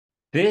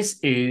This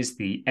is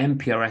the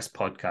MPRS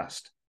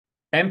podcast.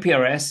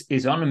 MPRS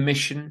is on a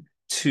mission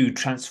to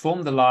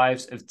transform the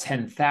lives of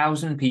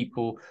 10,000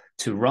 people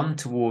to run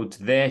towards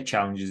their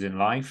challenges in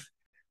life.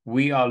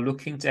 We are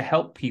looking to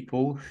help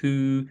people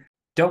who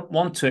don't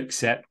want to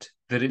accept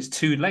that it's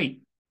too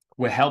late.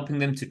 We're helping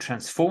them to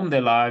transform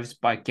their lives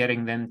by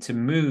getting them to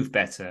move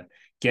better,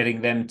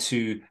 getting them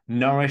to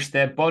nourish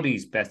their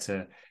bodies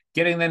better,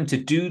 getting them to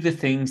do the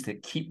things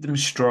that keep them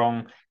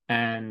strong,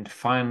 and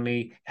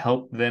finally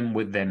help them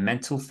with their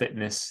mental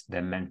fitness,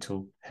 their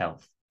mental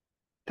health.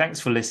 Thanks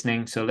for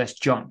listening. So let's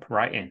jump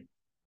right in.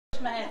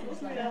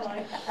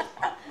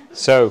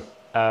 So,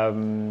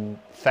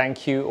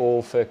 thank you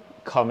all for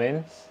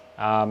coming.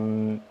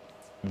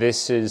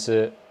 This is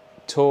a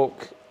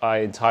talk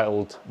I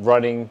entitled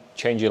Running,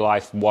 Change Your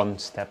Life One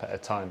Step at a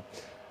Time.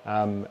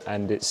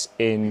 And it's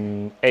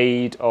in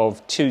aid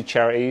of two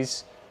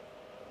charities,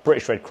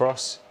 British Red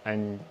Cross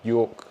and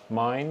York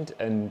Mind.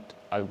 And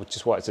I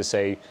just wanted to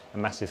say a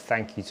massive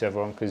thank you to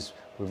everyone because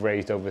we've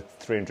raised over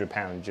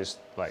 £300 just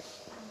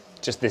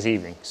this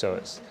evening. So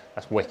that's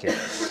wicked.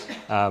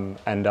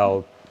 And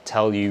I'll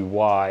tell you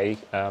why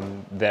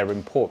they're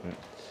important.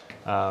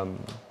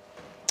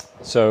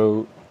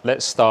 So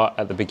let's start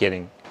at the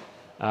beginning.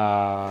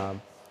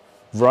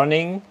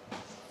 Running,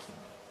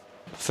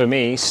 for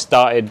me,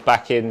 started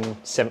back in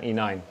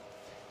 79.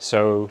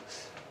 So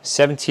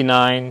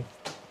 79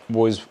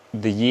 was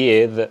the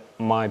year that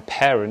my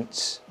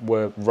parents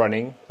were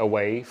running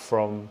away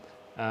from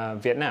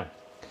Vietnam.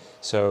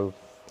 So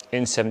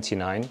in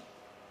 79,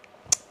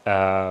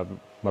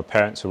 my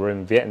parents were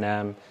in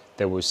Vietnam.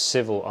 There was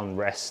civil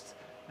unrest,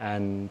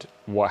 and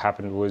what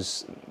happened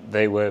was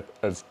they were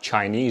of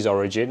Chinese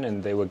origin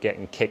and they were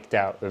getting kicked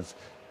out of,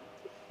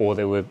 or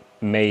they were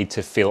made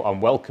to feel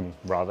unwelcome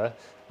rather,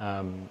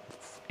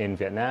 in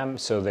Vietnam.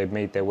 So they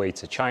made their way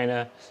to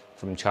China.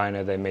 From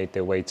China they made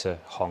their way to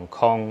Hong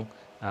Kong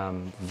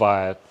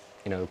via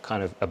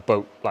kind of a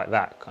boat like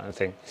that kind of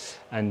thing.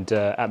 And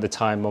at the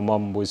time my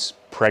mum was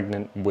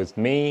pregnant with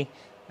me,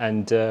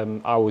 and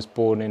I was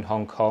born in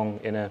Hong Kong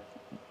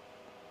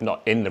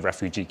not in the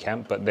refugee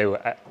camp, but they were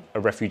at a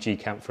refugee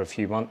camp for a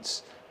few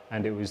months,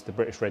 and it was the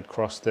British Red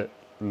Cross that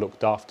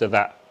looked after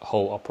that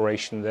whole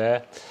operation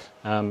there,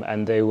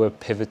 and they were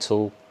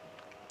pivotal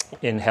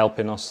in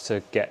helping us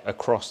to get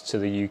across to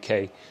the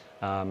UK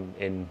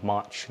in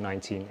March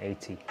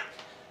 1980.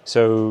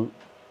 So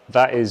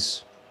that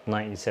is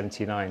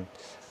 1979.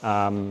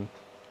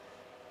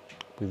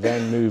 We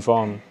then move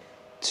on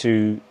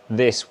to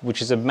this,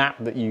 which is a map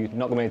that you're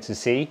not going to be able to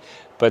see,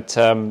 but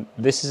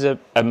this is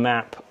a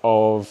map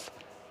of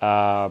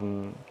a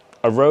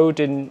road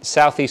in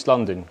southeast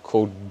London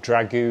called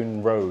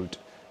Dragoon Road.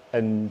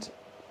 And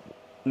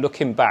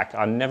looking back,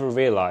 I never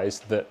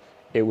realised that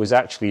it was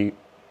actually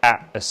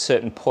at a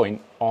certain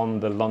point on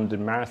the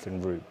London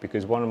Marathon route,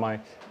 because one of my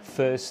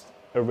first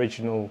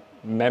original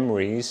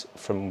memories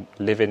from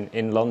living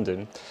in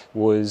London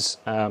was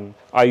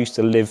I used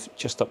to live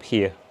just up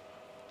here,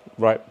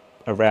 right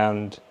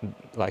around,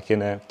 like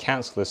in a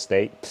council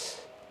estate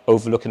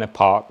overlooking a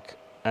park,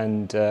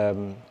 and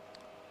on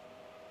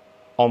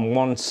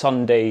one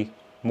Sunday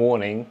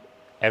morning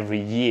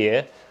every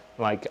year,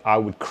 like, I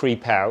would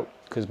creep out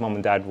because mum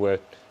and dad were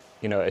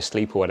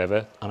asleep or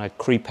whatever, and I'd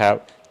creep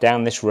out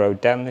down this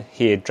road, down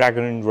here,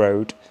 Dragoon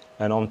Road,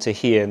 and onto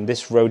here. And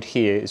this road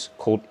here is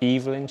called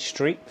Evelyn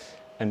Street,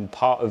 and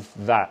part of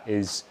that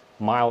is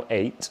mile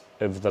 8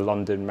 of the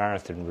London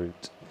Marathon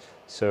route.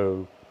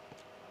 So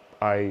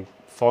I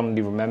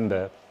fondly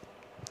remember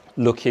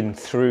looking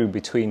through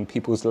between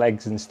people's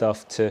legs and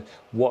stuff to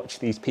watch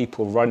these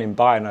people running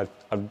by, and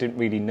I didn't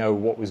really know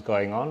what was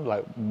going on,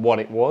 like what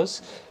it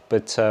was,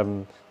 but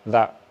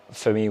that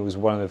for me was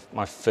one of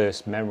my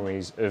first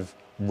memories of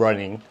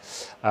running,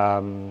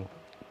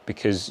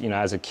 because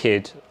as a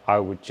kid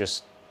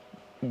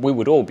we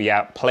would all be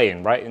out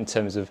playing, right, in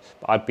terms of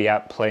I'd be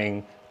out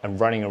playing and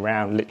running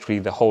around literally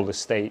the whole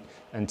estate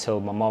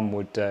until my mum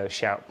would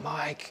shout,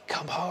 "Mike,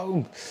 come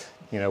home,"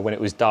 when it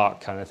was dark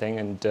kind of thing.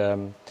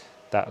 And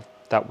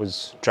that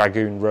was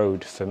Dragoon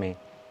Road for me.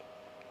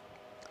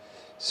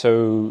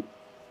 So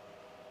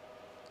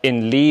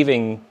in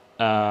leaving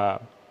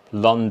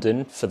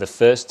London for the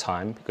first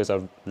time, because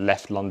I've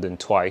left London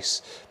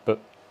twice, but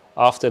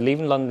after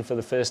leaving London for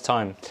the first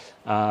time,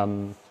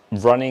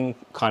 running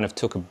kind of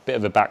took a bit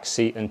of a back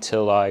seat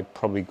until I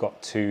probably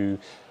got to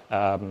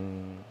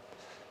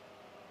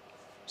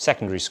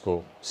secondary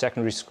school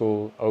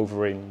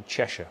over in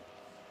Cheshire.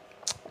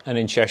 And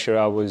in Cheshire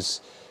I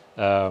was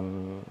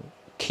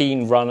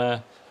keen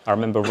runner. I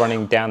remember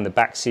running down the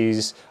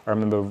Baxies. I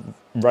remember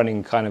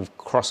running kind of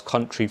cross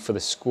country for the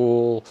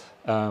school,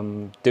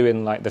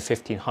 doing like the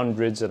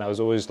 1500s, and I was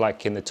always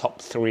like in the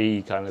top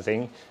 3 kind of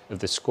thing of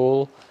the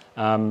school.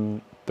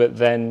 But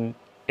then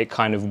it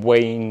kind of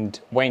waned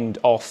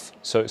off,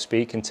 so to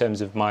speak, in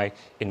terms of my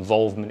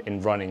involvement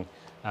in running,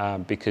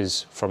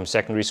 because from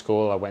secondary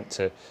school I went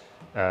to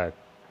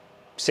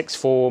sixth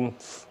form.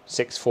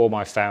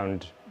 I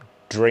found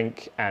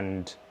drink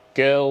and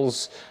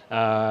girls,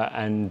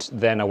 and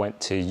then I went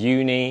to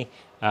uni,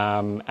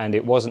 And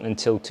it wasn't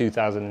until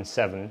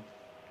 2007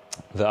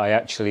 that I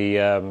actually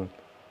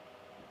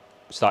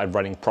started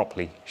running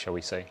properly, shall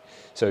we say.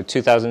 So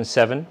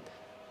 2007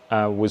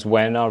 was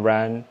when I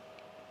ran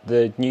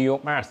the New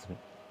York Marathon.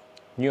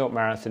 New York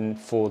Marathon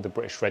for the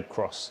British Red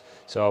Cross.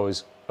 So I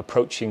was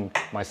approaching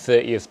my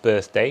 30th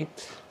birthday,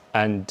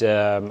 and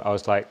I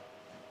was like,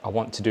 I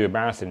want to do a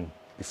marathon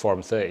before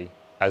I'm 30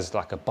 as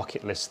like a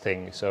bucket list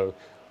thing. So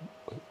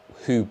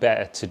who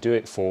better to do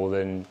it for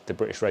than the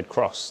British Red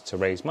Cross to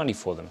raise money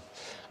for them?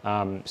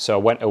 So I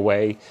went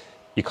away.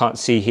 You can't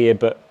see here,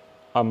 but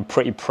I'm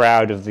pretty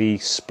proud of the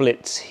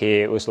splits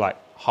here. It was like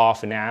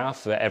half an hour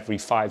for every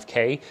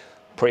 5K,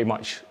 pretty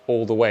much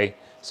all the way.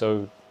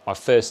 So my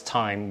first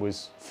time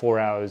was 4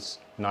 hours,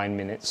 9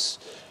 minutes,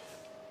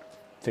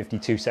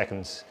 52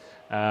 seconds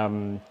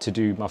to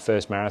do my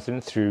first marathon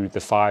through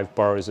the 5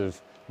 boroughs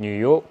of New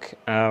York,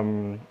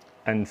 and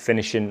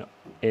finishing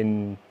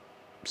in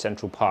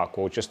Central Park,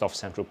 or just off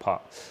Central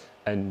Park.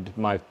 And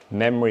my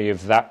memory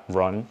of that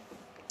run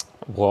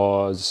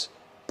was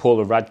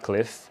Paula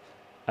Radcliffe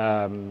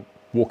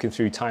walking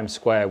through Times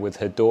Square with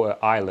her daughter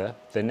Isla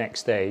the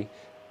next day,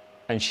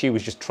 and she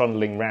was just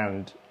trundling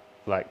around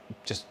like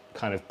just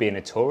kind of being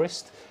a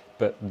tourist.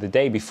 But the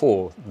day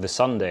before, the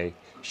Sunday,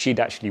 she'd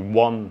actually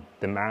won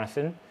the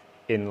marathon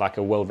in like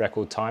a world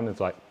record time of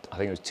like, I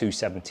think it was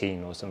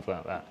 2:17 or something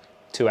like that.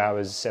 2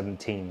 hours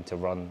 17 to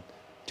run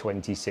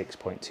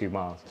 26.2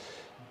 miles.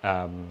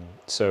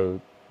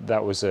 So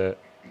that was a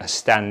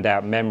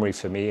standout memory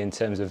for me in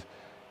terms of,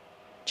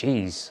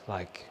 geez,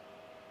 like,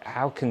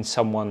 how can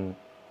someone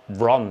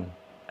run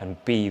and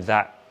be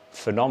that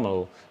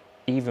phenomenal,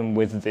 even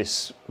with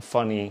this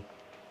funny,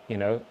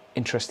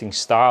 interesting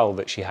style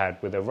that she had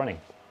with her running?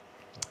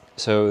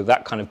 So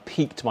that kind of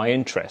piqued my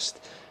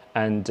interest.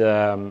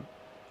 And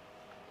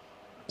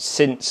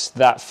since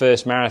that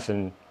first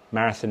marathon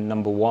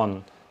number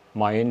 1,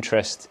 my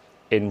interest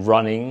in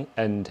running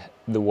and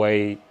the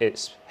way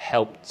it's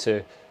helped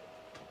to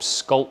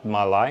sculpt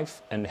my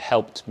life and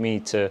helped me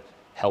to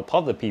help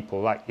other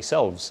people like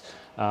yourselves.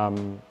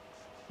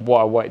 What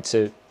I wanted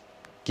to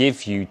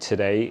give you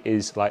today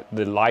is like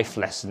the life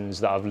lessons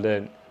that I've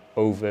learned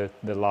over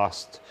the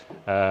last,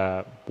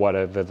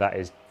 whatever that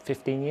is,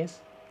 15 years,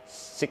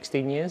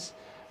 16 years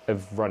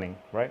of running,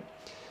 right?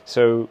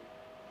 So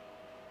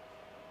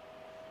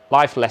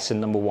life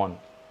lesson number 1,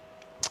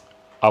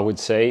 I would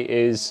say,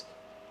 is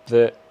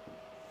that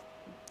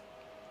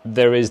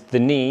there is the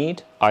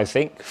need, I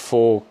think,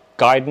 for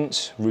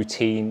guidance,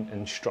 routine,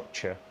 and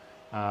structure.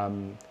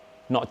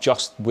 Not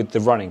just with the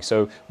running.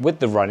 So with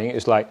the running,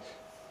 it's like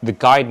the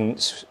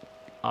guidance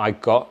I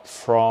got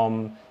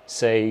from,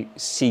 say,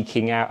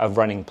 seeking out a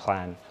running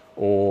plan,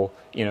 or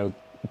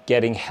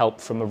getting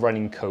help from a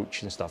running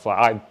coach and stuff.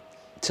 Like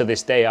to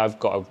this day, I've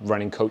got a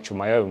running coach of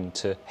my own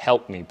to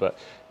help me, but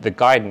the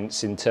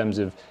guidance in terms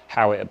of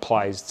how it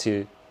applies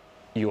to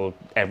your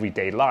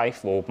everyday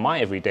life, or my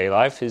everyday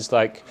life, is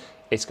like,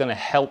 it's going to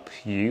help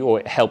you, or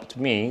it helped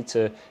me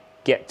to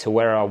get to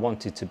where I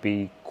wanted to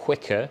be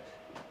quicker,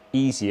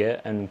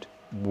 easier, and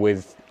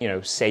with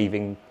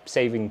saving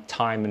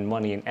time and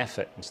money and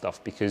effort and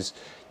stuff, because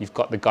you've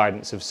got the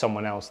guidance of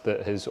someone else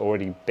that has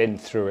already been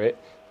through it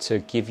to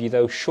give you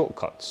those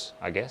shortcuts,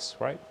 I guess,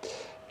 right?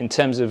 In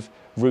terms of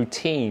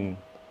routine,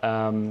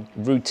 for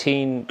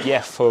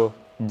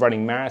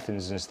running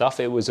marathons and stuff,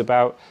 it was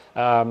about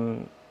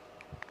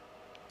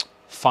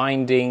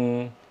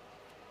finding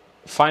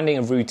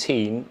a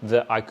routine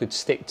that I could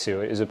stick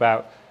to. It was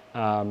about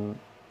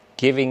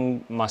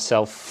giving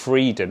myself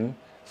freedom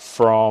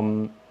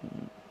from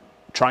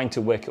trying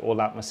to work it all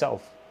out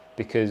myself,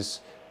 because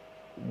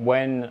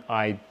when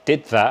I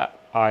did that,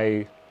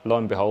 I, lo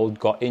and behold,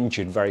 got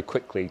injured very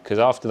quickly, because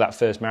after that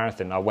first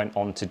marathon, I went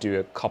on to do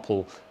a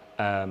couple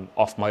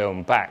off my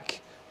own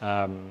back,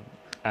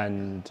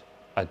 and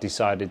I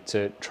decided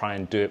to try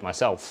and do it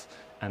myself.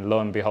 And lo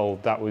and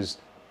behold, that was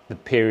the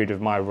period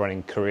of my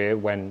running career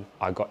when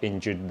I got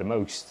injured the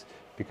most,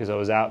 because I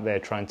was out there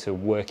trying to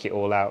work it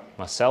all out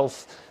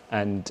myself,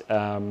 and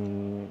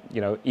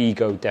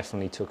ego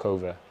definitely took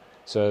over.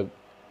 So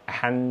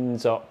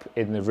hands up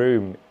in the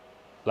room,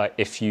 like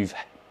if you've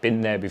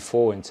been there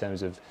before in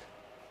terms of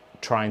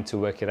trying to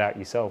work it out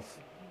yourself,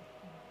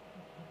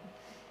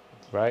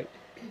 right?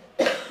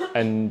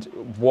 And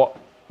what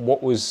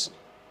was,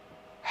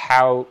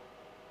 how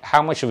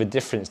much of a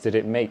difference did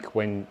it make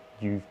when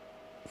you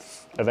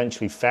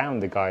eventually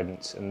found the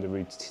guidance and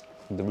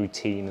the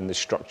routine and the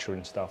structure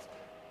and stuff?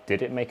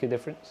 Did it make a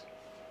difference?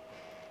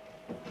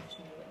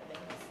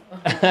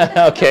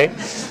 Okay,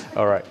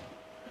 all right.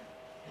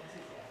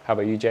 How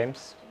about you,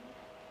 James?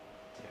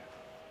 Yeah,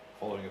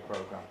 following a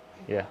program.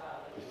 Yeah.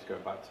 Just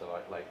going back to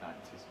like late 90s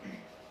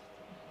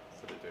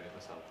instead of doing it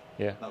myself.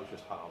 Yeah. That was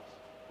just halves.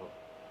 But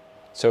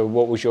so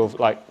what was your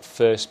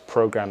first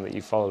program that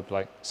you followed?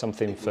 Like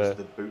something it for... was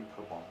the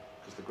Bupa one,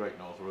 because the Great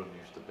North Run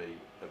used to be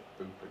a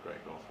Bupa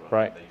Great North Run.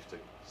 Right. They used to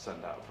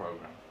send out a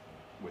program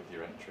with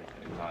your entry,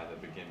 and it was either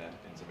beginner,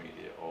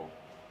 intermediate,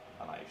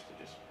 and I used to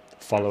just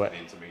follow it. The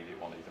intermediate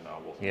one, even though I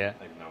wasn't. Yeah.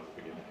 Even though I was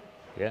a beginner.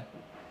 Yeah.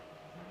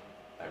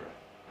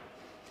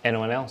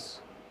 Anyone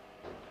else?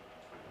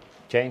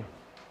 Jane?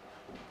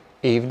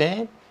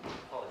 Evening?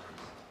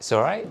 It's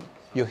all right.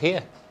 You're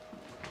here.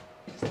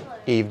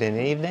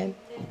 Evening, evening.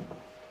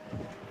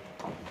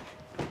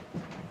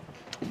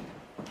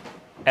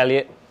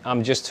 Elliot,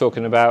 I'm just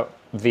talking about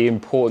the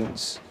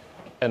importance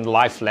and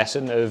life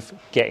lesson of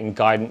getting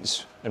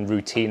guidance and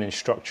routine and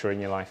structure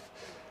in your life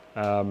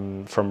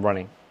from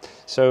running.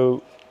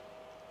 So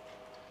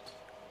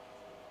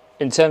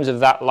in terms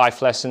of that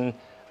life lesson,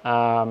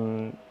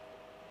 I'd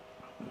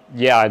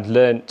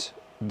learnt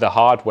the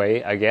hard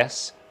way, I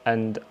guess,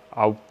 and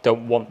I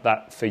don't want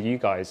that for you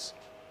guys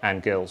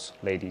and girls,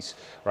 ladies,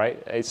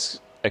 right? It's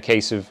a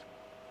case of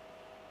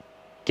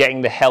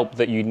getting the help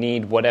that you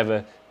need,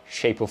 whatever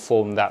shape or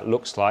form that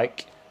looks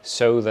like,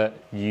 so that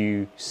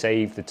you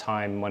save the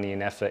time, money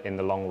and effort in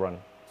the long run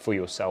for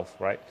yourself,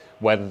 right?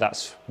 Whether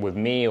that's with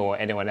me or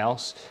anyone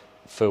else,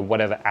 for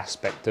whatever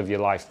aspect of your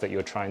life that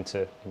you're trying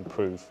to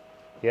improve.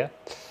 Yeah?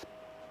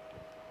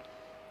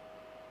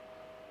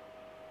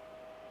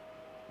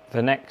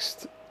 The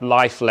next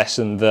life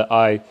lesson that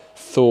I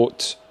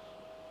thought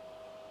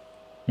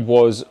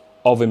was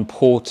of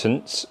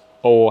importance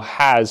or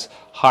has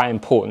high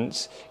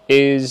importance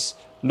is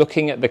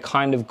looking at the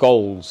kind of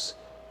goals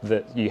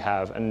that you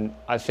have. And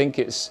I think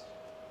it's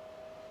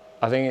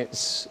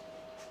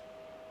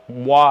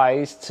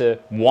wise to,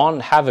 one,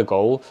 have a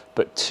goal,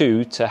 but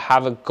two, to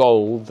have a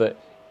goal that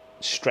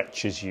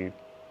stretches you,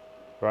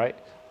 right?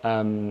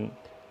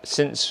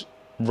 Since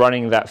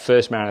running that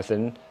first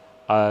marathon,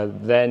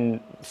 then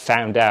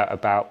found out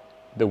about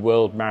the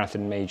World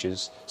Marathon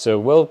Majors. So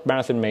World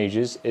Marathon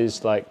Majors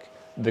is like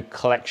the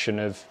collection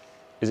of,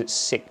 is it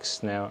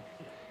 6 now?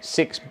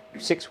 Six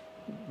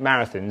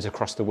marathons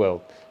across the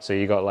world. So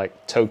you got like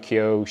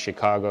Tokyo,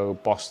 Chicago,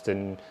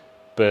 Boston,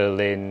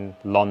 Berlin,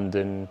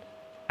 London,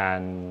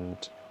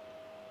 and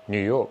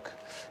New York.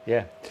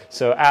 Yeah.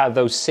 So out of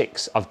those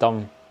 6, I've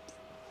done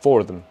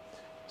 4 of them.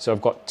 So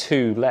I've got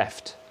 2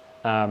 left.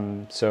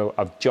 So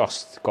I've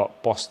just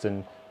got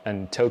Boston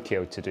and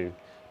Tokyo to do.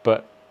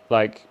 But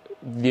like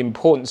the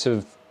importance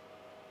of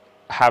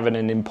having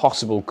an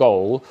impossible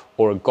goal,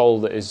 or a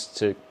goal that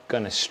is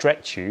going to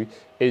stretch you,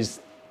 is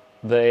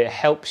that it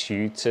helps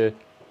you to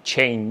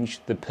change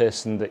the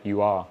person that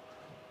you are,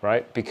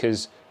 right?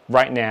 Because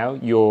right now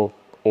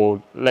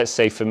or let's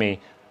say for me,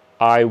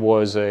 I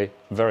was a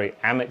very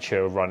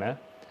amateur runner,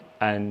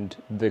 and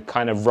the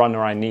kind of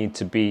runner I need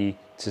to be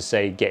to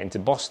say get into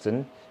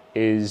Boston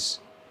is,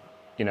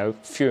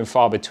 few and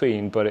far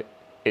between, but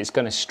it's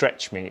going to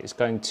stretch me. It's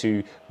going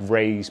to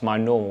raise my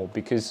normal,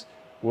 because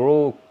we're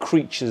all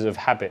creatures of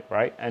habit,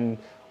 right? And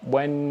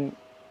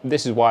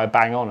this is why I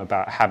bang on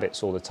about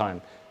habits all the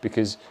time,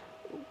 because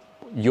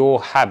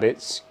your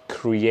habits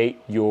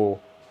create your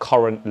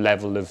current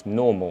level of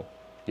normal,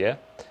 yeah?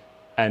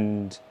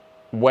 And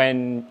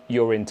when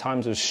you're in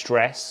times of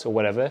stress or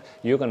whatever,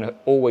 you're going to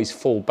always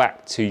fall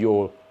back to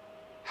your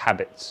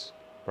habits,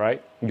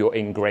 right? Your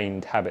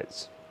ingrained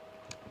habits.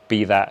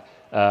 Be that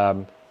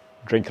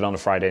drinking on a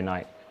Friday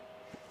night,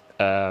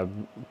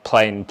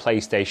 playing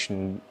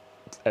PlayStation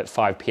at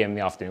 5 p.m. in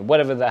the afternoon,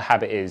 whatever the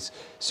habit is.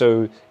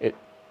 So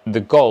the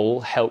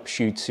goal helps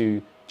you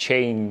to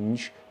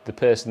change the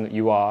person that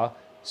you are,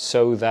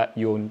 so that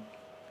your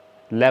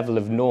level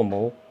of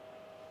normal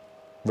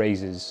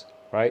raises,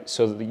 right?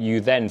 So that you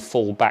then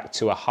fall back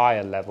to a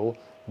higher level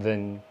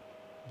than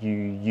you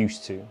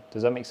used to.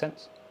 Does that make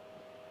sense?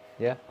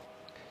 Yeah?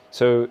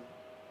 So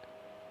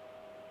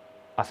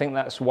I think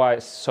that's why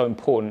it's so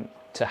important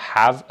to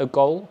have a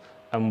goal,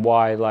 and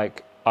why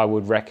I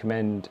would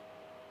recommend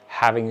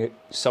having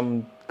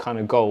some kind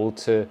of goal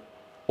to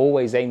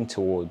always aim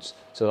towards.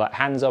 So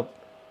hands up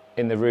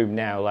in the room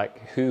now,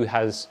 who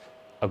has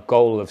a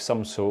goal of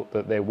some sort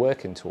that they're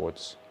working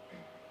towards?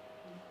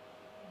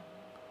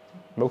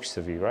 Most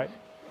of you, right?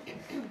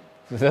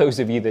 For those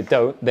of you that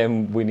don't,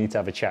 then we need to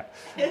have a chat.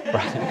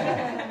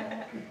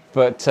 Right?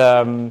 But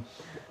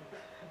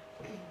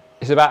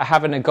it's about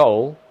having a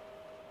goal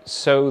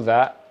so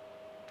that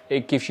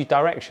it gives you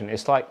direction.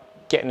 It's like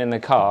getting in the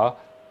car,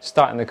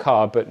 starting the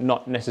car, but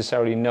not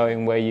necessarily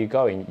knowing where you're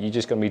going. You're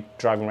just going to be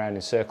driving around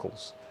in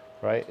circles,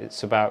 right?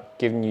 It's about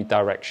giving you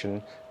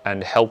direction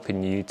and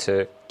helping you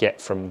to get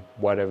from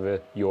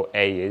whatever your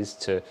A is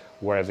to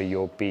wherever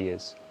your B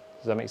is.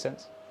 Does that make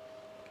sense?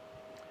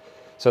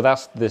 So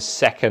that's the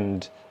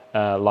second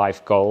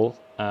life goal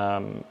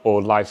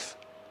or life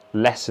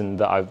lesson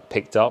that I've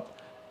picked up.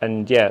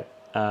 And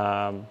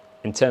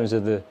in terms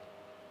of the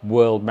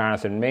World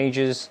Marathon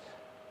Majors,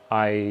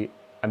 I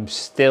am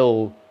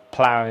still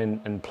ploughing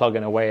and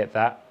plugging away at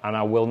that, and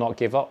I will not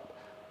give up.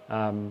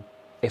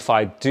 If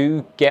I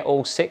do get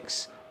all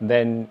 6,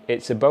 then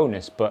it's a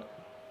bonus, but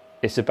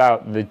it's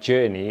about the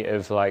journey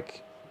of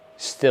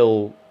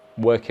still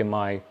working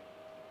my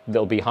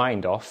little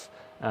behind off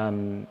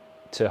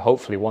to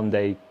hopefully one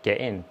day get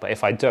in. But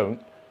if I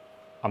don't,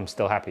 I'm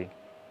still happy.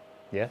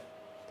 Yeah?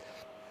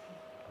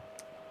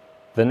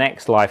 The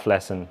next life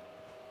lesson,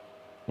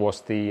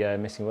 what's the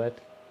missing word?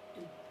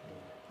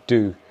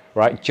 Do,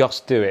 right?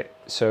 Just do it.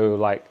 So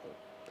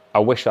I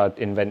wish I'd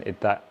invented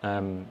that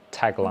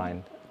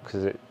tagline,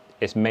 because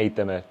it's made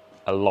them a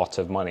lot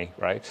of money,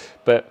 right?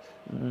 But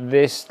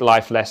this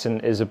life lesson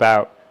is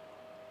about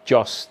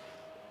just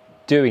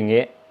doing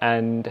it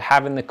and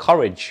having the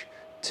courage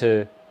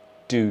to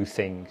do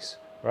things,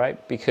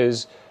 right?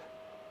 Because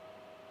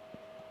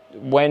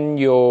when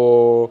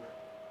you're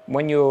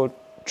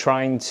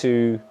trying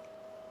to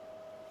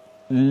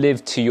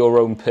live to your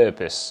own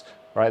purpose,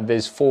 right,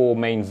 there's 4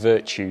 main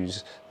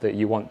virtues that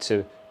you want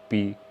to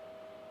be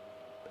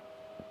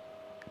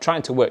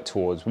trying to work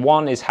towards.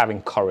 One is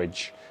having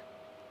courage.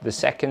 The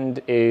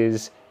second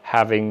is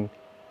having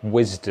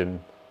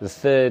wisdom. The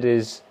third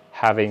is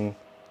having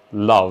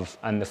love.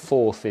 And the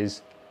fourth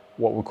is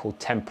what we call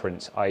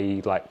temperance,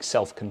 i.e. like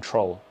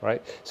self-control,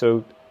 right?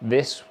 So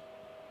this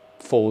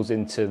falls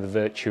into the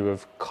virtue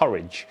of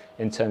courage,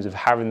 in terms of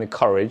having the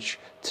courage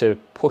to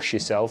push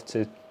yourself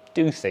to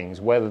do things,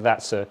 whether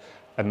that's a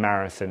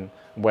marathon,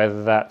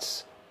 whether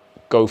that's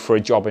go for a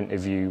job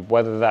interview,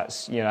 whether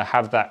that's, you know,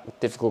 have that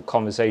difficult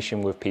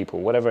conversation with people,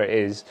 whatever it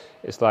is.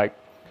 It's like,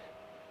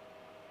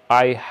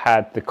 I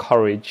had the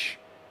courage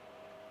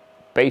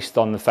based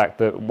on the fact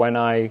that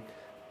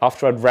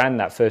after I'd ran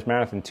that first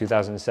marathon in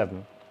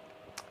 2007,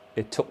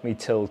 it took me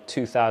till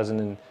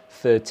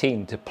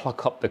 2013 to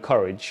pluck up the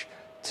courage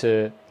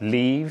to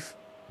leave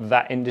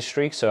that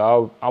industry.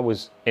 So I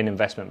was in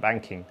investment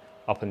banking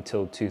up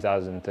until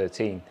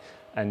 2013,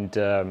 and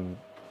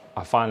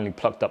I finally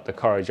plucked up the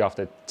courage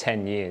after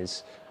 10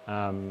 years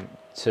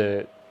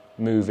to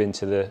move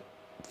into the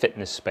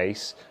fitness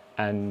space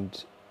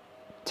and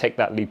take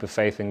that leap of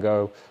faith and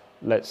go,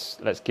 let's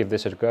give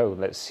this a go.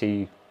 Let's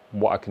see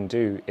what I can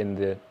do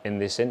in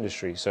this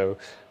industry. So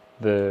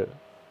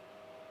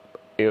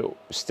it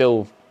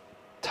still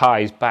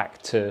ties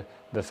back to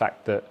the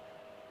fact that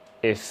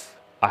if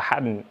I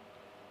hadn't,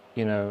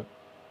 you know,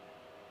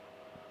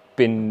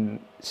 been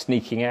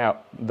sneaking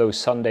out those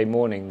Sunday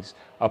mornings,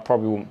 I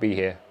probably wouldn't be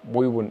here.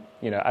 We wouldn't,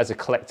 you know, as a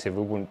collective,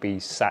 we wouldn't be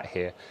sat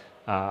here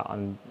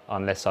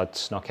unless I'd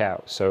snuck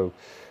out. So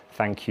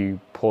thank you,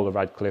 Paula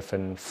Radcliffe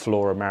and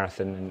Flora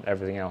Marathon and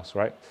everything else,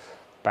 right?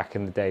 Back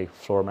in the day,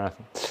 Flora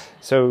Marathon.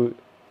 So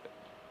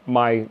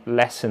my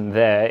lesson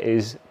there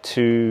is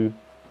to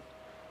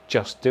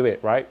just do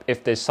it, right?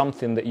 If there's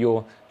something that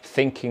you're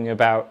thinking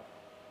about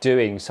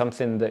doing,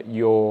 something that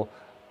you're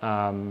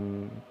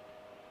umming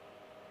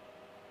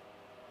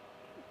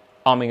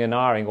and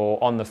ahhing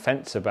or on the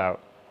fence about,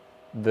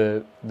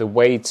 the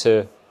way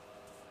to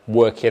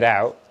work it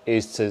out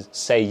is to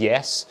say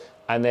yes,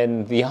 and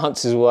then the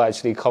answers will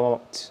actually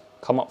come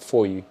up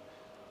for you.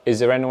 Is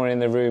there anyone in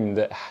the room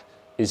that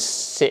is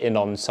sitting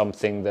on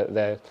something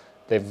that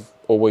they've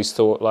always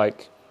thought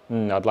like,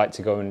 I'd like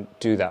to go and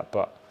do that,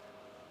 but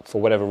for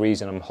whatever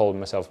reason I'm holding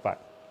myself back?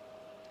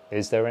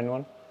 Is there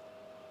anyone?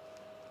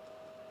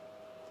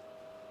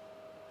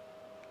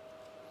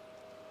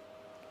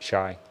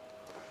 Shy.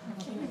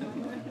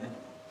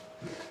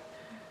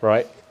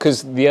 Right?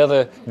 Because the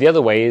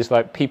other way is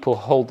like people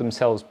hold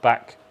themselves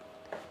back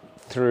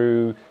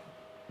through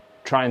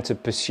trying to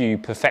pursue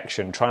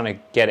perfection, trying to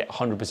get it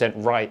 100%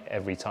 right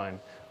every time,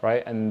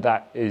 right? And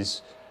that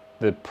is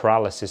the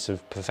paralysis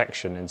of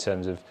perfection, in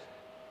terms of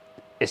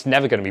it's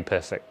never going to be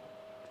perfect,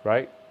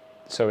 right?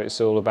 So it's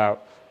all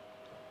about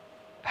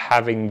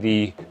having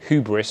the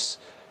hubris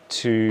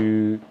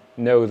to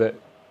know that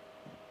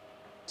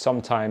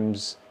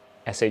sometimes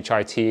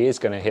SHIT is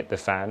going to hit the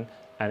fan,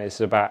 and it's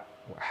about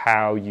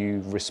how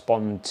you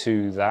respond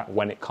to that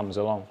when it comes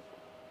along.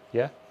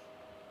 Yeah?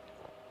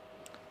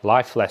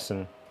 Life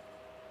lesson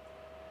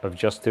of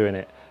just doing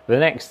it. The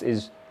next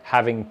is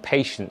having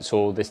patience,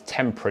 or this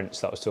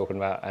temperance that I was talking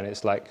about, and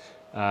it's like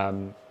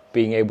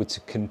being able to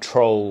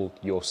control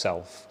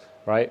yourself,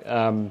 right?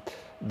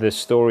 The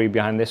story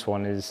behind this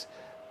one is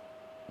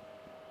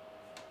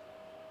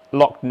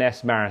Loch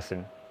Ness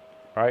Marathon,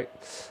 right?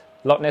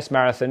 Loch Ness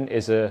Marathon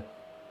is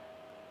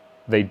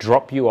they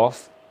drop you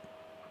off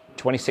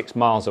 26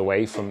 miles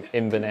away from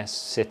Inverness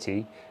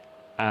City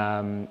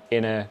in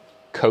a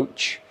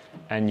coach,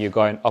 and you're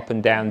going up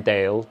and down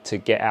Dale to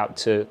get out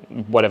to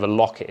whatever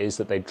lock it is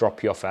that they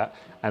drop you off at,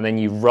 and then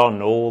you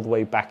run all the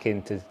way back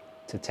into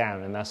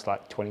town, and that's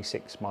like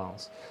 26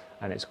 miles,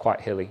 and it's quite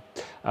hilly.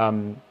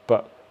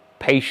 But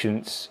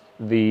patience,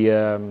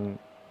 the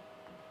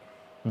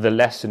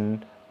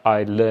lesson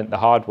I learnt the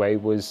hard way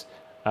was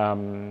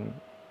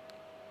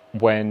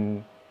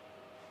when,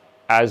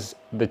 as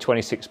the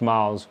 26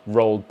 miles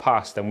rolled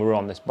past and we were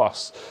on this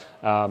bus,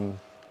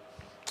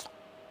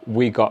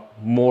 we got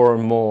more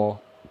and more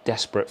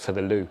desperate for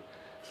the loo,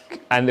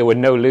 and there were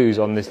no loos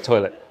on this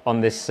toilet, on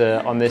this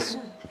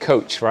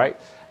coach, right?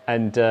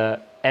 And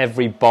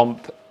every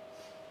bump,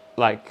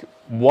 like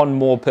one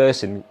more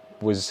person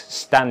was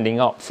standing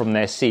up from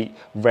their seat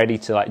ready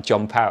to like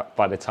jump out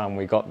by the time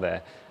we got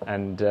there.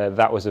 And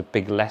that was a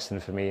big lesson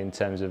for me in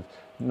terms of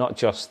not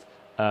just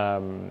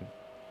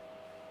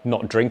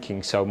not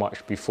drinking so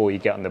much before you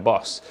get on the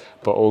bus,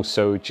 but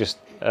also just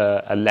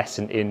a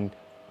lesson in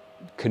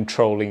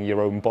controlling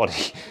your own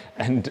body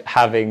and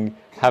having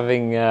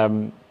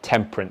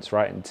temperance,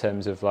 right, in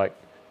terms of like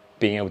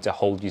being able to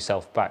hold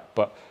yourself back.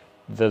 But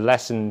the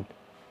lesson,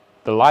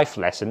 the life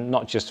lesson,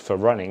 not just for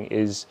running,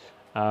 is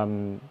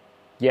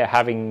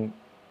having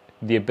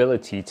the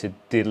ability to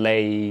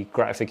delay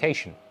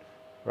gratification,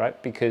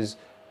 right? Because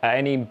at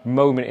any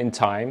moment in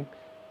time,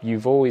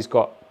 you've always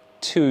got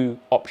two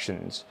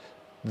options.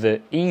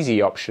 The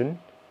easy option,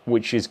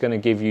 which is going to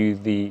give you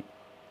the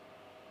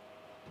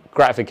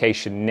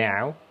gratification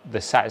now,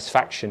 the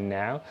satisfaction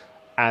now,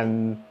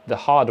 and the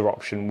harder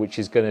option, which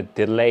is going to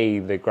delay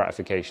the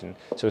gratification.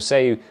 So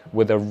say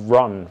with a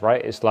run,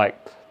 right, it's like,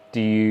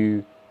 do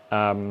you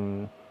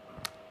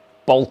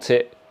bolt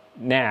it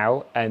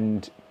now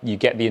and you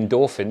get the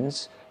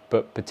endorphins,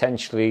 but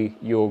potentially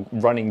you're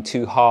running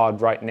too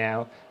hard right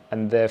now,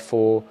 and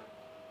therefore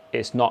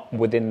it's not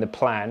within the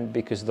plan,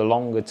 because the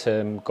longer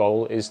term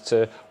goal is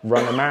to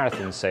run a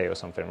marathon, say, or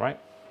something, right?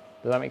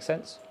 Does that make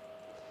sense?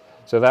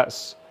 So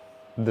that's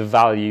the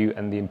value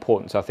and the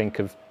importance, I think,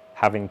 of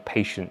having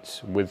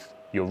patience with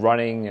your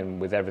running and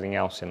with everything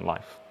else in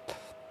life.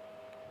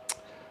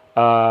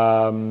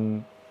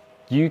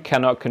 You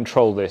cannot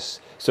control this.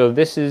 So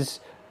this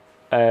is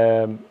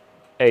a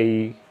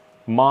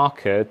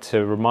marker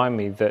to remind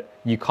me that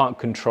you can't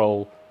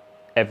control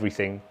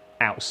everything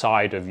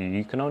outside of you.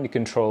 You can only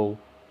control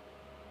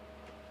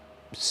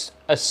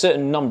a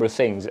certain number of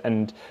things.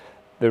 And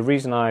the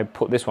reason I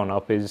put this one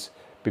up is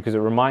because it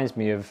reminds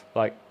me of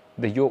like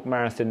the York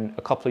Marathon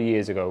a couple of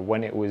years ago,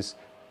 when it was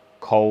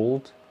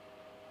cold,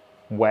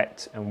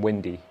 wet and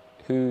windy.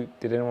 Did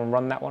anyone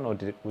run that one, or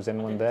was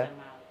anyone there?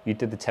 You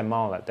did the 10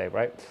 mile that day,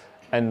 right?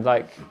 And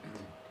like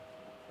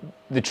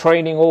the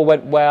training all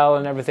went well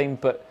and everything,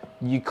 but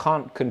you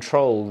can't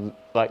control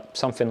like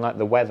something like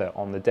the weather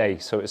on the day.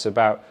 So it's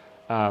about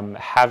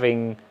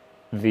having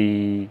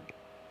the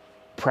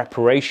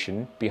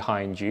preparation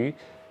behind you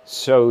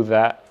so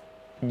that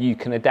you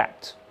can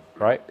adapt,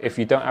 right? If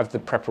you don't have the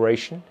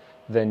preparation,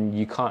 then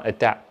you can't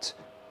adapt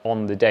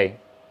on the day.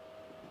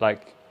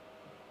 Like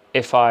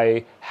if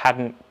I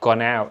hadn't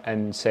gone out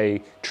and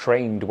say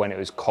trained when it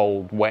was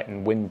cold, wet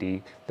and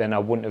windy, then I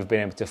wouldn't have been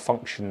able to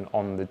function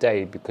on the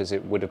day, because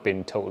it would have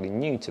been totally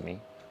new to me.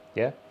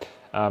 Yeah.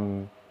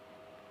 But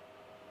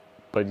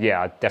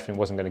yeah, I definitely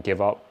wasn't going to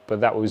give up. But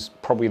that was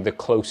probably the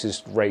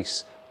closest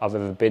race I've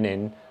ever been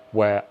in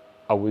where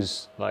I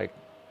was like,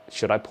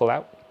 should I pull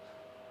out?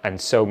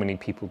 And so many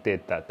people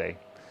did that day.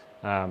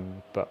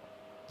 But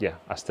yeah,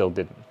 I still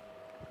didn't.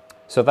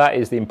 So that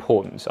is the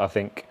importance, I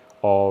think,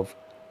 of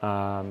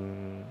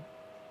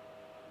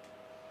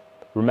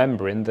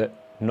remembering that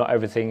not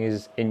everything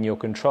is in your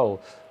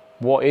control.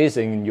 What is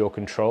in your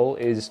control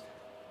is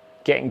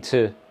getting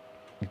to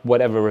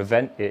whatever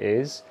event it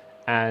is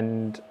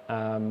and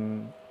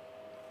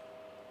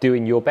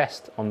doing your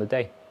best on the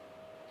day,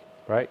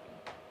 right?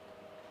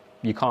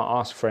 You can't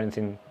ask for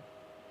anything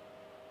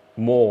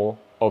more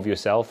of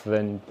yourself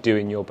than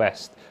doing your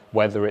best,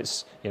 whether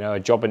it's, a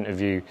job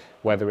interview,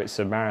 whether it's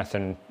a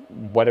marathon,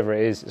 whatever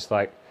it is. It's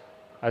like,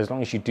 as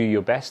long as you do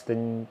your best,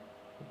 then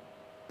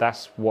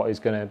that's what is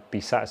going to be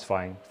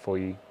satisfying for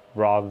you,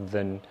 rather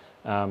than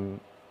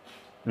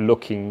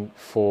looking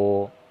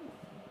for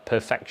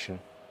perfection.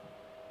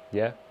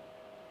 Yeah,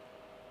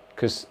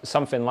 because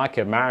something like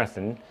a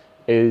marathon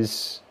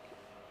is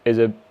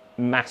a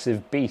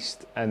massive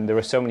beast, and there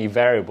are so many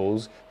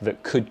variables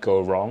that could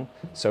go wrong.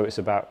 So it's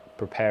about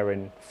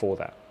preparing for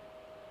that.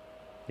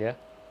 Yeah.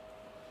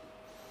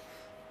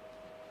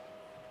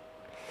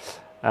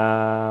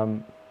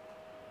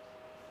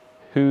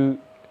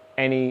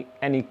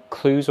 Any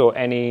clues or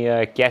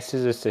any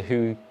guesses as to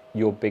who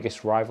your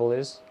biggest rival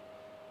is?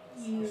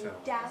 You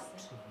doubt.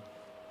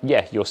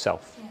 Yeah,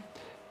 yourself. Yeah.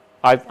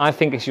 I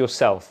think it's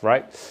yourself,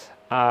 right?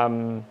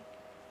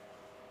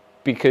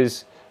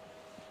 Because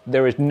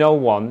there is no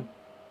one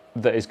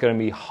that is going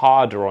to be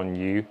harder on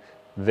you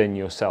than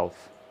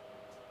yourself.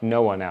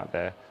 No one out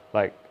there.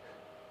 Like,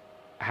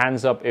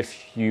 hands up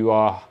if you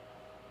are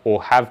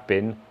or have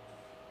been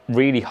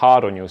really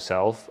hard on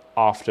yourself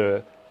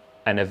after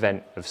an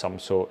event of some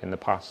sort in the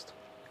past.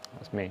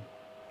 That's me.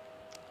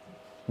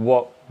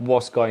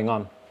 What's going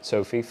on,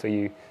 Sophie, for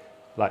you?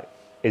 Like,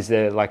 is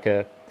there like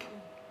a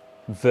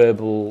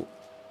verbal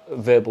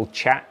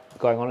chat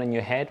going on in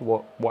your head?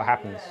 What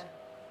happens?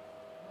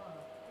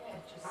 Yeah,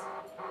 just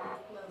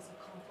loads of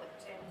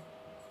conflicting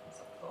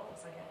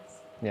thoughts, I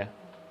guess. Yeah.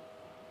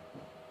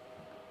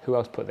 Who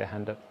else put their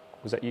hand up?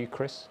 Was that you,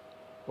 Chris,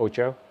 or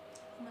Joe?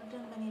 I've not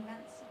done many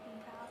events. I've been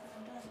proud that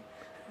I've done.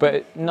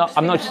 But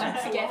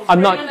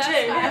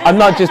I'm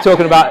not just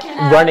talking about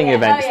running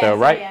events though,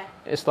 right? Yeah.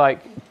 It's like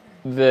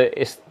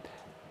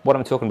what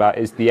I'm talking about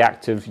is the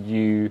act of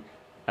you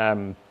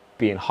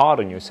being hard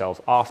on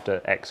yourself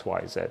after X,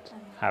 Y, Z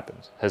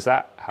happens. Has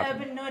that happened? I've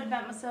been annoyed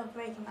about myself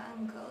breaking my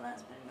ankle.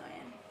 That's been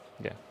annoying.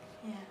 Yeah.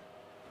 Yeah.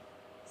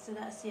 So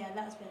that's been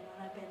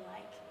when I've been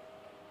like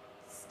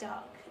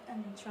stuck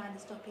and trying to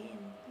stop eating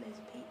loads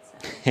of pizza.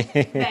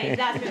 Mate,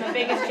 that's been my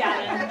biggest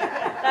challenge.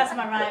 That's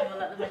my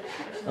rival at the minute.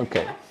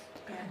 Okay.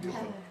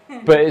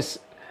 Yeah. But it's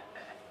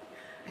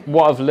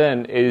what I've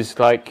learned is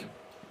like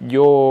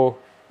your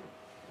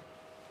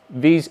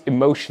these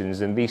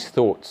emotions and these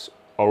thoughts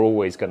are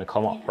always going to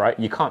come up, right?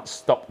 You can't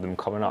stop them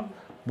coming up.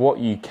 What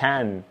you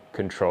can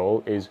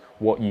control is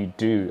what you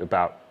do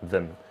about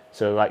them.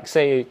 So like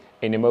say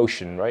an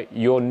emotion, right?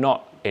 You're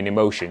not an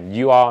emotion.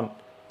 You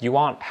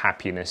aren't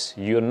happiness.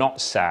 You're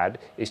not sad.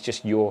 It's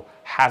just you're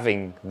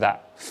having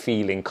that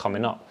feeling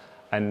coming up.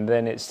 And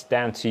then it's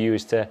down to you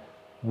as to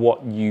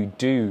what you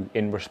do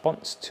in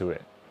response to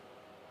it.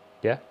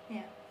 Yeah?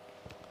 Yeah.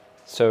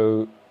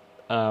 So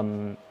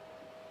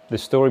the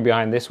story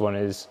behind this one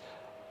is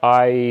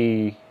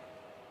I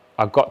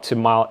got to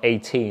mile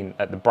 18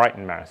 at the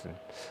Brighton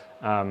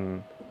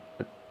Marathon.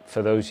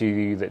 For those of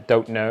you that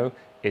don't know,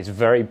 it's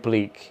very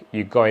bleak.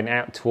 You're going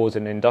out towards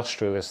an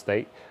industrial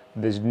estate.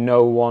 There's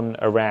no one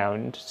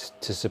around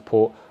to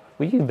support.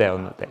 Were you there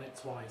on that day? I've done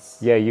it twice.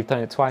 Yeah, you've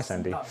done it twice,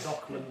 Andy. That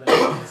document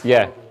there is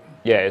Yeah, horrible.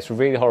 yeah, it's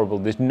really horrible.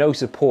 There's no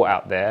support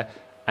out there,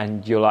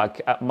 and you're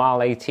like at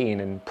mile 18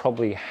 and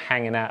probably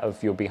hanging out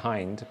of your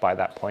behind by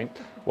that point.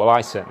 Well,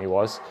 I certainly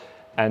was.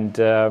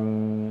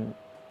 And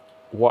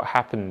what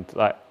happened?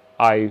 Like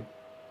I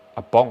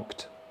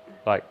bonked,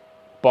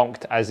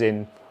 as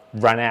in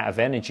ran out of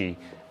energy,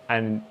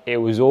 and it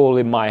was all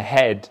in my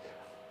head,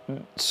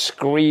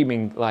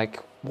 screaming like,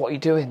 "What are you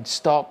doing?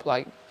 Stop!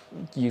 Like,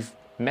 you've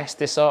messed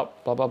this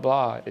up." Blah blah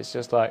blah. It's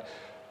just like,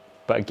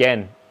 but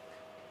again,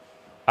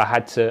 I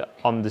had to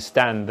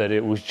understand that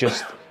it was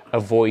just a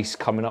voice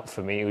coming up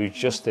for me. It was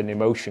just an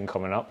emotion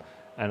coming up,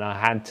 and I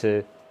had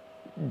to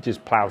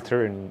just plow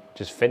through and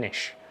just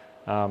finish.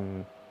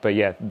 But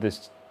yeah,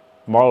 this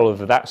moral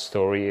of that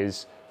story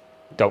is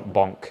don't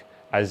bonk,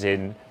 as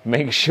in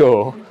make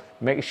sure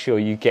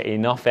you get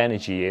enough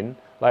energy in.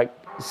 Like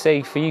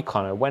say for you,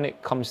 Connor, when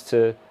it comes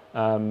to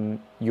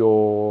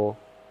your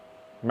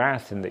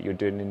marathon that you're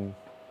doing in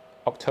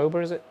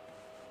October, is it?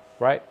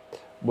 Right?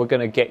 We're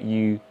going to get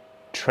you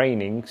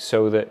training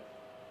so that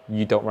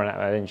you don't run out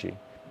of energy,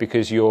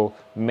 because your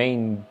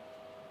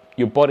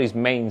body's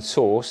main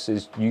source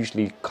is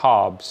usually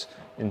carbs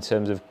in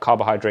terms of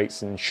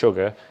carbohydrates and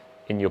sugar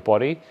in your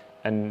body.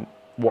 And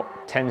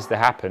what tends to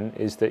happen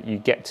is that you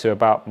get to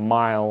about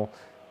mile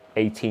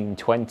 18,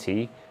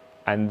 20,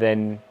 and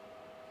then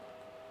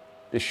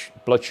the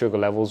blood sugar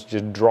levels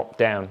just drop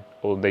down,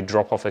 or they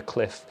drop off a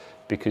cliff,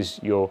 because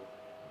your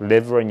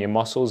liver and your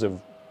muscles have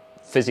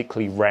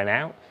physically ran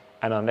out.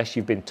 And unless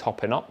you've been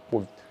topping up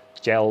with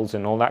gels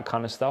and all that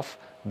kind of stuff,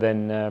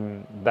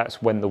 then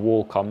that's when the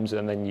wall comes,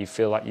 and then you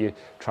feel like you're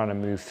trying to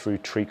move through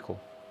treacle.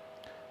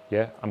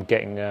 Yeah, I'm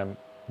getting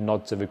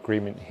nods of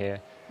agreement here.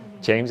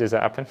 James, does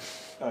that happen?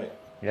 Oh yeah.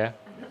 Yeah,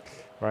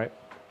 right.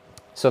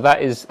 So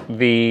that is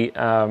the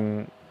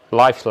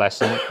life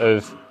lesson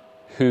of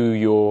who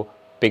your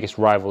biggest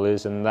rival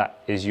is, and that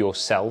is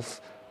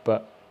yourself.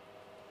 But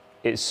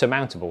it's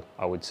surmountable,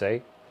 I would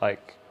say.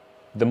 Like,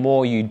 the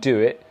more you do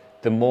it,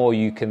 the more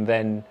you can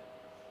then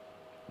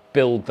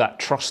build that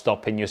trust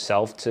up in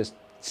yourself to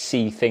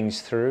see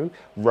things through,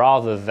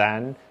 rather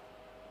than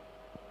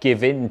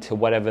give in to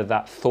whatever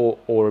that thought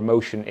or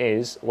emotion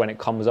is when it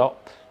comes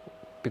up,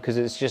 because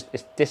it's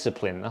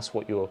discipline. That's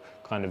what you're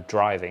kind of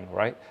driving,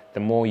 right? The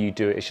more you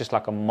do it, it's just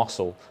like a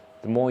muscle.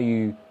 The more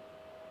you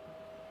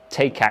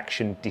take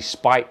action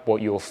despite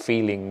what your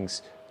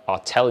feelings are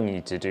telling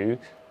you to do,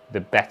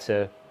 the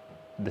better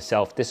the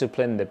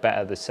self-discipline, the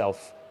better the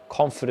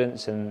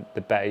self-confidence, and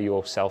the better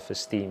your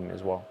self-esteem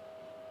as well.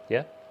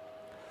 Yeah?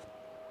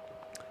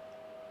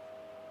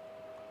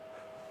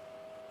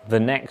 The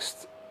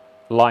next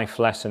life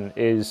lesson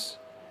is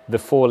the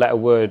 4-letter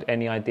word.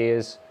 Any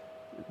ideas?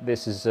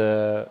 This is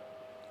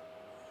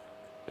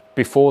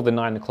before the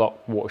 9 o'clock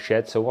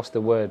watershed. So what's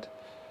the word?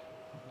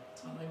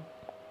 Time.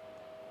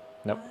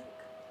 Nope.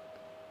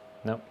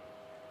 Nope.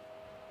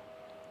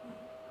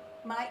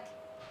 Mike.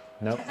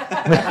 Nope.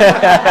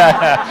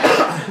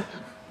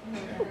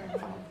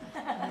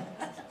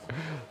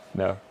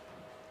 No.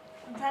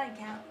 I'm trying to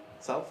count.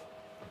 Self.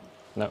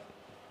 No.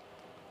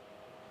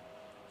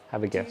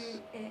 Have a guess. Do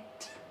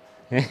it.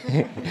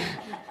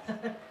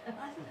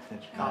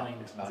 Kind.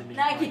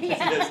 No,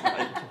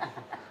 yeah.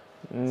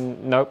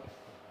 Nope.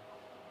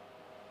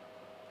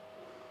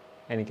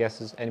 Any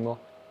guesses? Any more?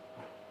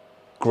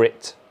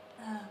 Grit.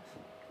 Yeah.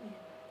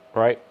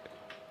 Right?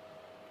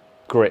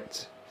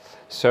 Grit.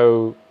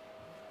 So,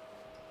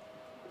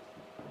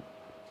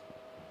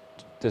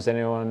 does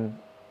everyone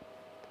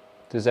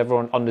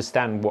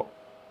understand what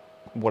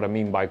I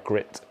mean by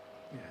grit?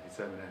 Yeah,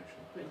 determination.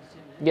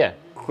 Yeah,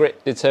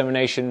 grit,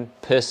 determination,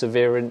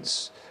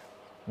 perseverance,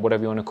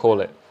 whatever you want to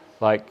call it.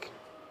 Like,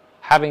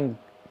 having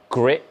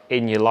grit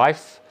in your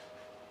life,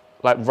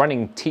 like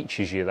running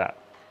teaches you that,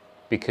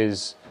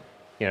 because,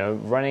 you know,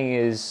 running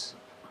is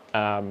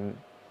a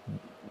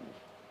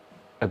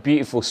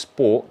beautiful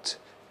sport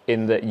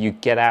in that you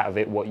get out of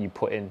it what you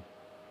put in.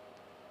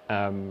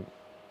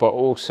 But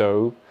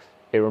also,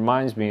 it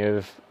reminds me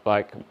of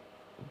like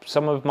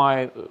some of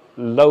my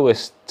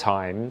lowest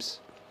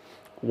times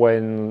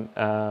when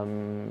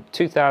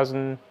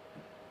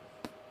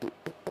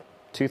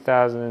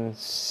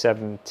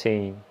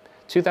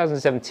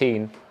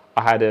 2017,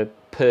 I had a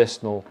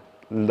personal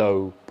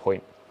low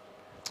point.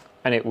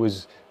 and it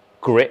was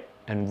grit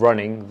and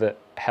running that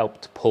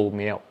helped pull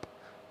me up,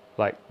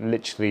 like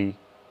literally,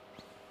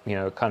 you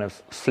know, kind of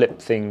flip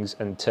things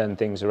and turn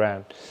things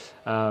around.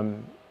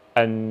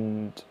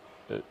 And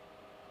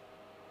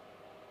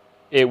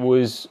it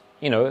was,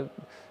 you know,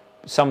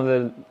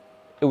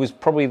 it was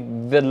probably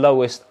the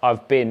lowest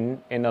I've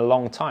been in a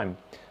long time.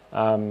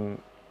 And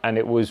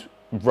it was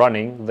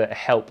running that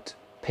helped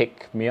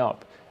pick me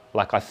up.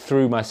 Like I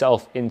threw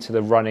myself into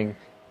the running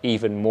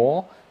even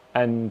more,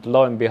 and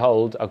lo and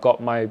behold, I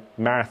got my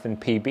marathon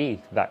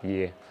PB that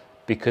year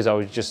because I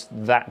was just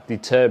that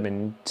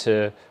determined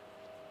to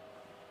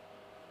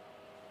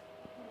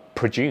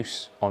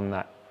produce on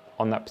that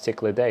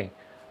particular day.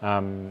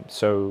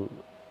 So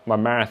my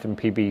marathon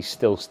PB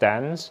still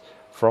stands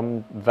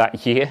from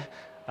that year,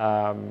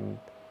 and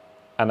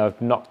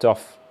I've knocked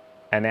off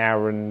an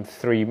hour and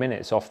 3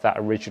 minutes off that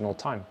original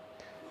time.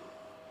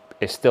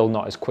 It's still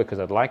not as quick as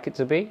I'd like it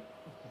to be,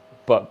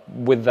 but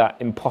with that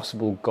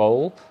impossible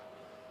goal,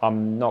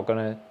 I'm not going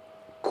to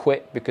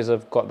quit because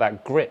I've got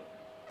that grit,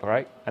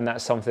 right? And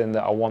that's something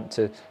that I want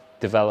to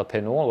develop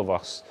in all of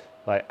us,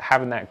 like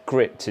having that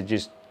grit to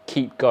just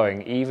keep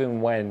going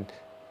even when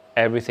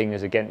everything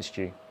is against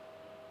you,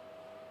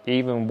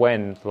 even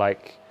when,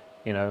 like,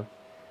 you know,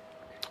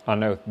 I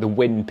know the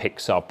wind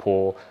picks up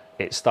or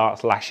it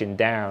starts lashing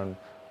down.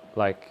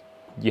 Like,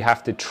 you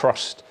have to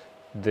trust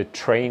the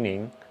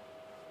training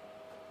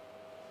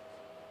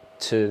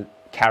to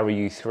carry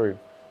you through,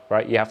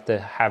 right? You have to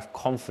have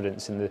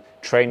confidence in the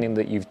training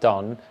that you've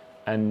done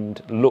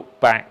and look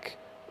back,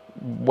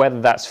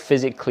 whether that's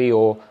physically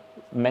or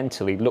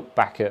mentally, look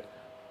back at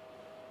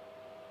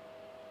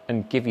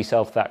and give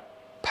yourself that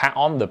pat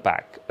on the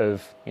back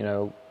of, you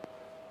know,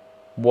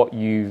 what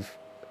you've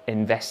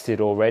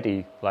invested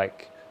already,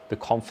 like the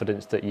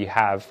confidence that you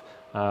have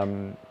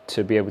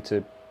to be able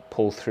to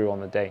pull through on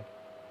the day,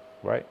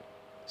 right?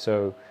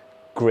 So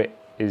grit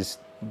is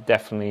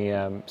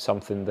definitely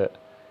something that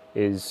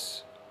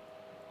is,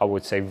 I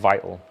would say,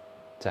 vital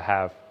to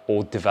have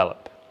or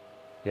develop.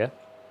 Yeah.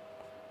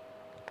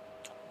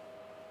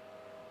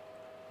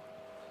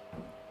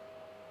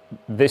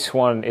 This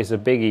one is a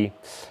biggie.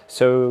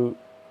 So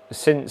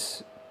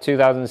since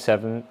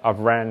 2007, I've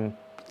ran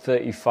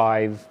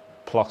 35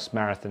 plus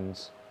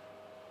marathons.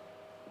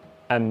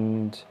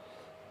 And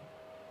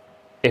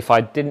if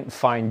I didn't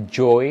find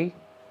joy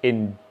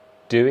in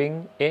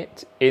doing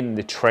it, in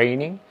the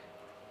training,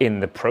 in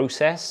the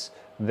process,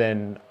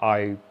 then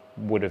I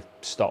would have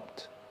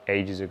stopped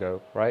ages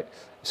ago, right?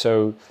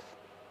 So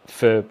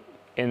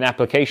in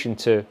application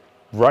to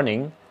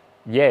running,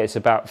 yeah, it's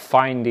about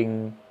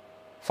finding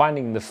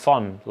the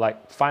fun,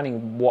 like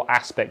finding what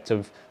aspect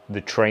of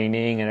the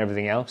training and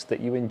everything else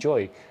that you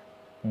enjoy,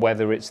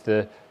 whether it's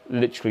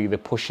literally the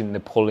pushing, the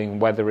pulling,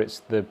 whether it's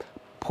the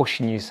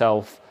pushing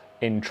yourself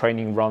in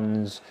training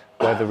runs,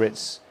 whether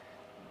it's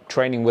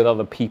training with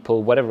other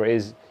people, whatever it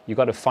is, you've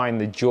got to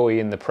find the joy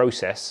in the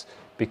process,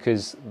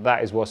 because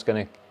that is what's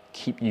going to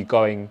keep you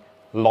going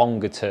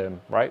longer term,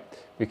 right?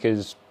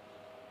 Because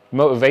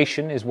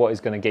motivation is what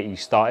is going to get you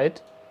started,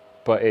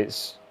 but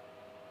it's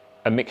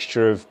a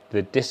mixture of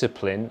the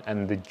discipline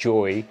and the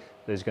joy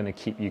that's going to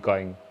keep you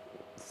going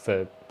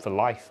for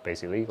life,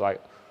 basically.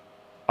 Like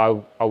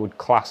I would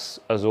class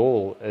us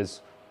all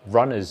as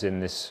runners in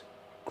this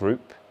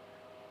group,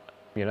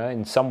 you know,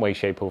 in some way,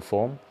 shape or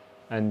form.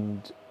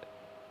 And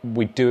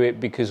we do it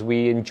because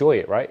we enjoy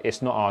it, right?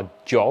 It's not our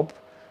job.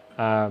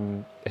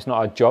 It's not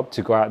our job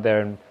to go out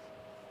there and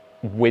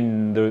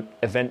win the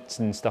events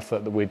and stuff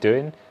that we're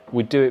doing.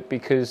 We do it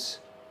because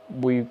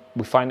we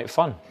find it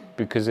fun,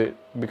 because of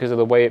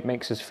the way it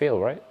makes us feel,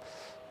 right?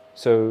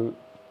 So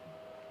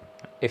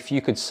if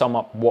you could sum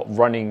up what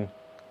running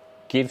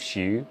gives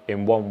you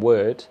in one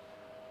word,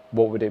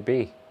 what would it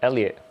be?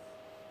 Elliot?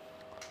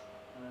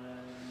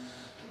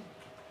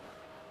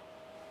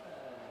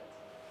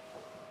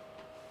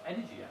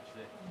 Energy,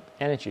 actually.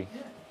 Energy.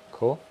 Yeah.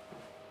 Cool.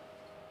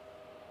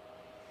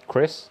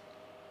 Chris?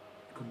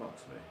 Come back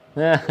to me.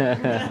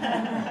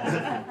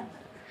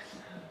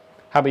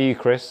 How about you,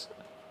 Chris?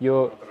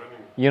 You're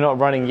not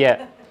running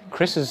yet.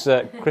 Chris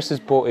has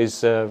bought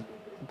his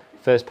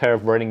first pair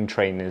of running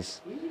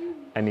trainers,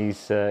 and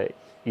he's dying.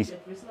 He's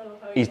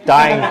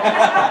dying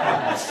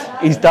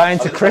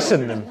to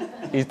christen them.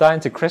 He's dying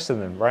to christen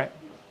them, right?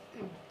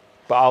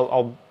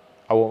 But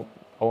I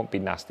won't be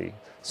nasty.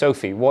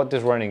 Sophie, what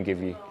does running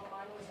give you? Well,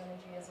 mine was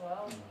energy as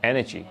well.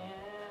 Energy. Yeah.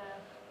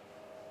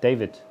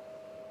 David.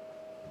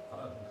 I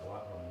don't think I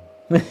like running.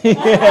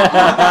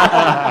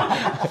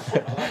 I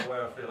like the way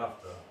I feel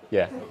after.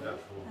 Yeah. But the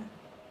actual,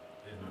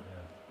 yeah.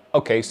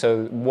 Okay,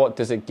 so what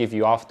does it give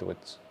you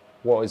afterwards?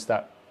 What's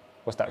that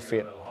You get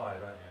feel? a little high,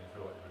 don't you? You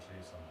feel like you've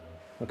achieved something.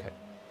 Okay, Can't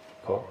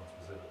cool. run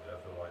specifically. I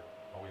feel like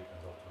my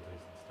weekend's off to a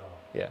decent start.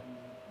 Yeah.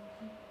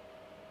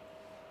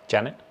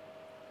 Janet?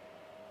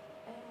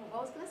 Well,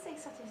 I was going to say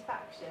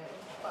satisfaction,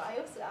 but I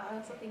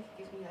also think it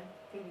gives me a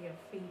feeling of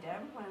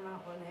freedom when I'm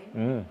out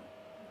running.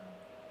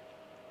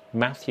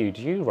 Matthew,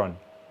 do you run?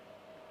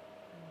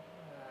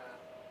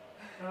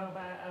 No,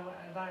 but I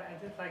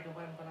did like it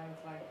when I was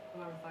like,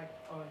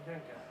 oh, yoga.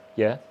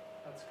 Yeah.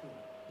 That's cool.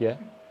 Yeah.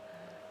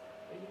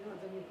 But you've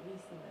not done it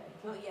recently.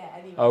 Not yet,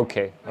 anyway.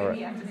 Okay. All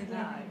Maybe right. after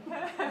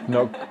tonight.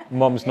 No,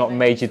 Mum's not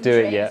made you do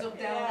it yet.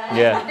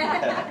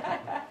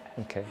 Yeah.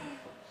 Okay.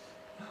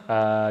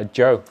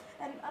 Joe.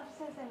 And I'm the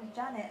same with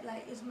Janet.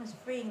 Like it's almost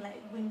freeing, like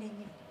wind in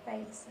your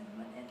face and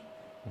running.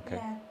 Okay.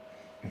 Yeah.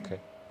 Okay.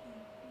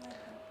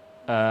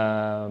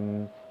 Yeah,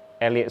 like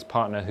Elliot's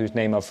partner, whose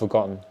name I've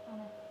forgotten.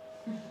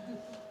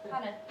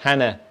 Hannah,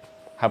 Hannah.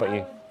 How about I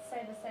you? would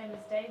say the same as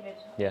David.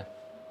 Yeah.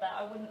 That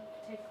I wouldn't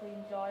particularly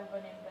enjoy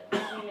running, but the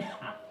feeling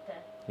after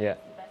Yeah. is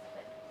the best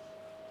bit.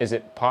 Is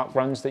it park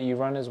runs that you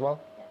run as well?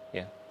 Yeah.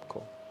 Yeah.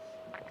 Cool.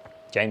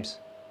 James.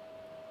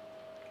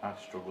 I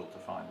struggle to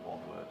find one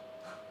word.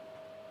 I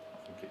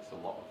think it's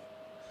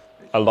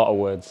A lot of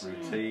words.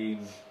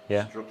 routine,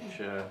 Yeah.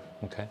 structure,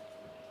 Okay.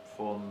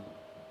 fun,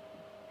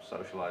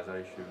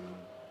 socialisation.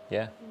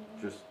 Yeah.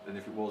 And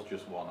if it was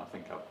just one, I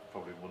think I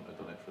probably wouldn't have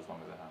done it for as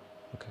long as I have.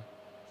 Okay.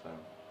 So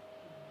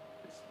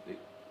it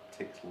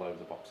ticks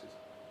loads of boxes.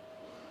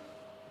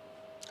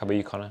 How about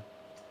you, Connor?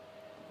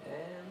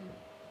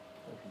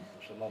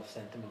 There's a lot of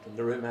sentiment in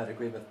the room I'd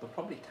agree with, but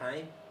probably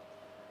time.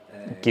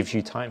 Gives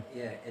you time.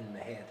 Yeah, in my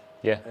head.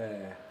 Yeah.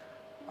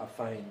 I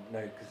find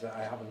now, because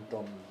I haven't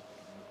done,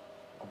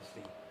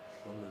 obviously,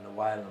 running in a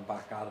while and I'm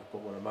back at it, but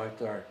when I'm out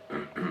there,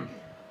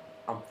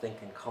 I'm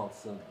thinking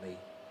constantly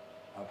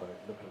about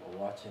looking at my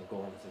watch and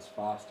going, is this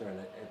faster? And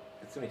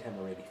it's the only time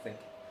I really think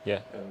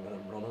Yeah. when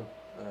I'm running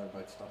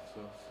about stuff.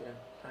 So, yeah,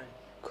 time.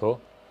 Cool.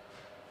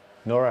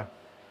 Nora,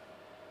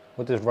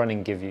 what does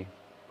running give you?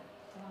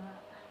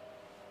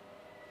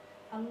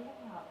 A lot.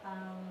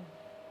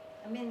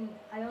 I mean,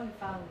 I only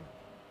found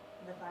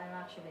that I'm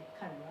actually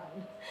kind of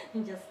run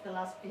in just the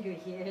last few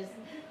years,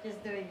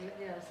 just doing,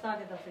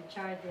 started off with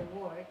charity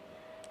work,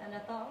 and I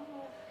thought,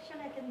 oh,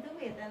 sure, I can do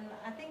it, and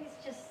I think it's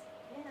just,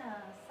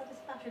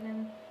 satisfaction,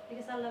 and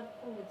because I love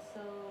food,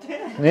 so I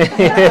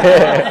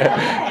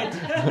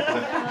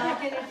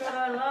can eat what I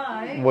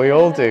like. We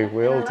all do.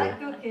 We all I do. like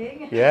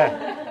cooking.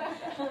 Yeah.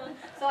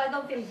 So I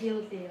don't feel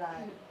guilty,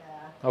 like.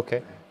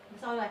 Okay.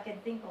 That's all I can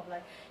think of.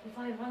 Like, if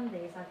I run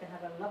this, I can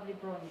have a lovely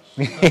brunch.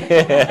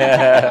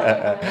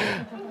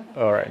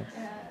 All right.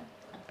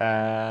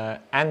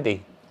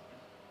 Andy.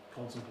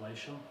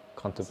 Contemplation.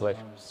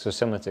 Contemplation. Sometimes- So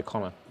similar to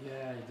Connor.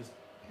 Yeah, if you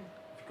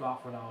go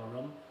out for an hour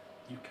run,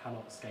 you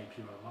cannot escape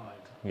your own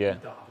mind. Yeah. You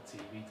don't have a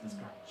TV to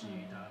distract you.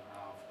 You don't have,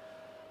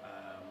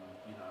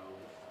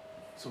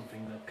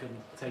 something that can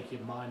take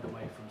your mind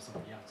away from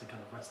something. You have to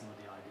kind of wrestle with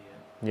the idea.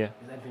 Yeah.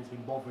 If anything's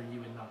been bothering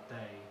you in that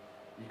day,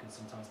 you can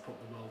sometimes put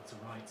the world to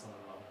rights on a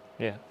run.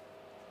 Yeah.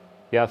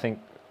 Yeah, I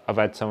think I've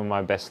had some of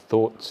my best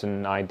thoughts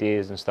and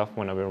ideas and stuff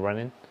when I've been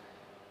running.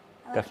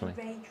 I like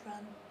Definitely. a rage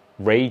run.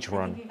 Rage Like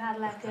run. if you've had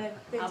like a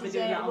I'll be busy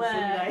doing day that at on work,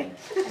 Sunday.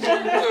 and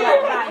then you just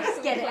like, right,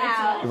 just get it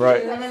out.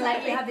 Right. And then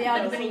like you have the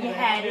argument in your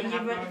head and you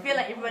Sunday. feel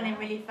like you're running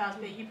really fast,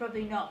 but you're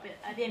probably not. But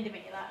at the end of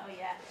it, you're like, oh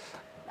yeah,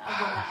 I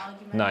won that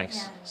argument.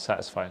 Nice.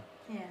 Satisfying.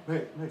 Yeah.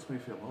 It makes me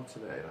feel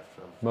motivated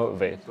after I've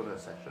Motivated. done a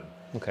session.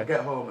 Okay. I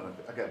get home and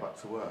I get back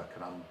to work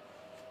and I'm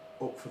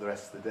up for the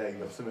rest of the day. You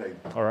know what I mean?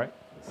 All right.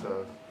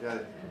 So yeah,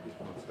 it gives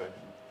me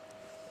motivation.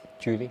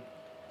 Julie.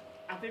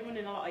 I've been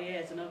running a lot of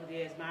years, and over the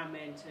years, my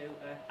main two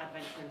are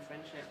adventure and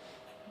friendship.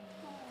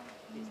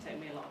 It's taken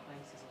me a lot of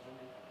places of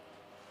running,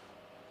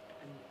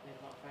 and made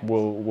a lot of friends.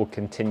 Will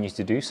continue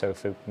to do so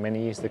for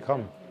many years to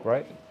come,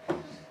 right?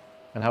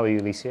 And how are you,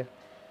 Alicia?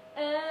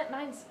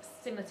 Mine's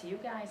similar to you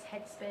guys.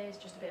 Headspace,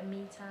 just a bit of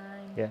me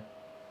time. Yeah.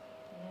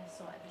 Yeah,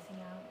 sort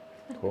everything out.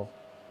 Cool.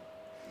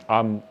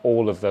 I'm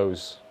all of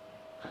those,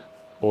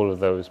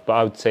 but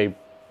I would say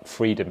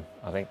freedom.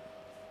 I think,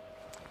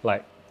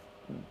 like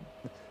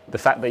the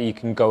fact that you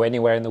can go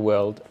anywhere in the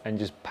world and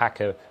just pack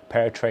a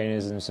pair of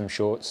trainers and some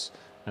shorts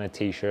and a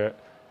t-shirt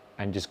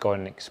and just go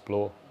and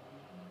explore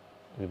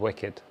is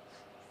wicked.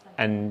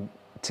 And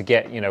to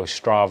get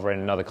Strava in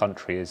another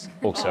country is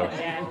also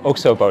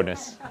also a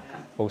bonus.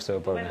 Also a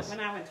bonus. When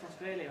I went to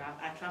Australia,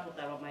 I travelled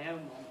there on my own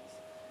once,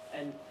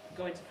 and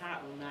going to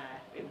parkrun there,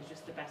 it was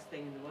just the best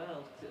thing in the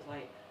world, because it's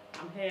like,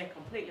 I'm here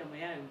completely on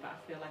my own, but I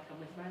feel like I'm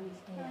with friends.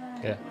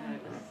 Yeah. You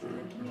know,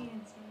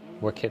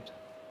 it was Wicked.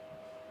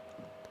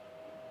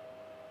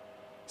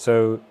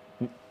 So,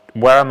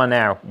 where am I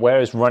now? Where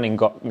has running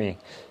got me?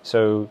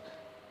 So,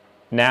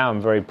 now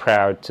I'm very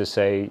proud to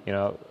say,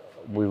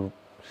 we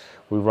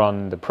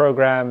run the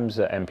programs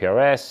at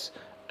MPRS,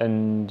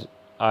 and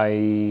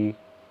I'm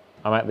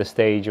at the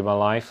stage of my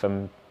life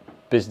and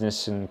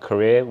business and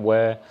career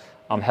where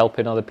I'm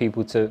helping other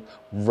people to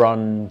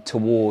run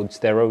towards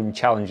their own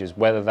challenges,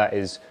 whether that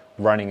is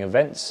running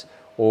events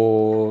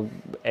or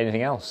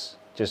anything else.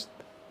 Just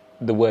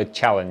the word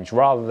challenge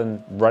rather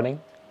than running.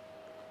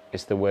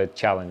 It's the word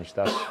challenge.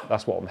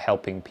 That's what I'm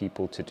helping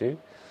people to do.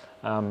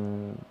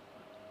 And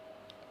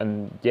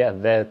yeah,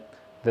 they're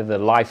the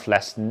life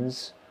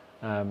lessons.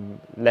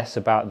 Less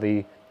about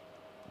the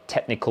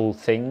technical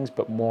things,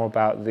 but more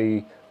about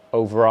the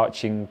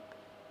overarching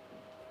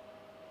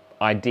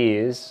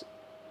ideas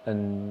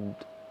and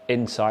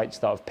insights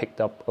that I've picked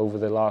up over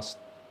the last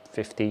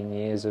 15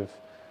 years of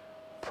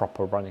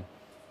proper running.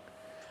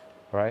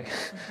 Right?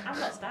 I've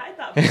not started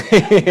that.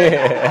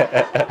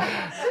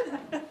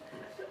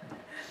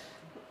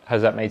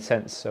 Has that made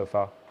sense so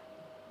far?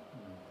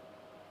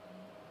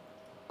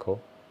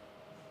 Cool.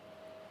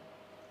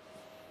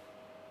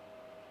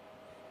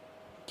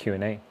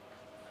 Q&A.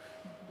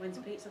 When's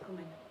the pizza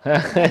coming? No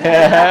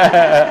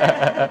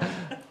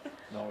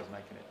one's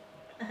making it.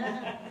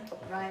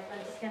 Right, I'm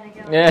just gonna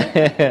go.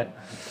 Yeah.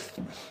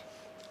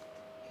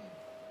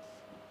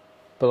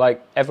 But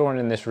like everyone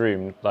in this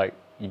room, like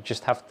you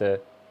just have to,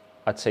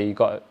 I'd say you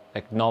got to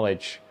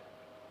acknowledge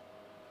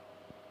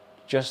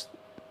just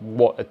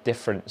what a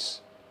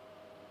difference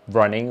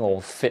running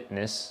or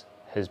fitness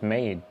has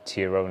made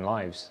to your own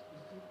lives.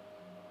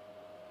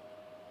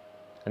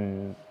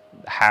 And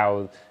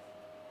how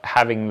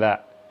having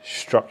that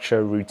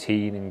structure,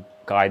 routine and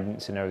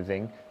guidance and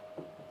everything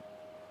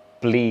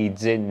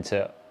bleeds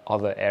into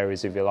other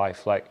areas of your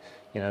life. Like,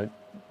 you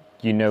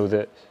know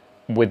that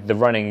with the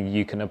running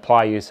you can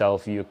apply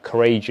yourself, you're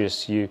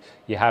courageous, you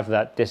have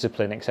that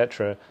discipline,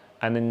 etc.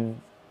 And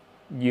then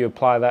you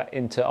apply that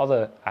into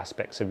other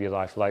aspects of your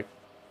life, like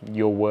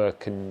your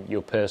work and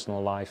your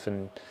personal life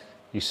and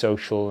your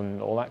social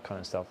and all that kind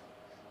of stuff.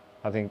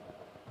 I think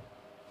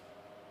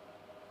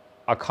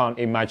I can't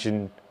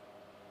imagine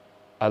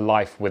a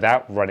life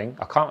without running.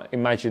 I can't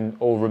imagine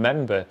or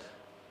remember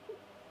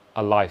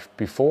a life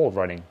before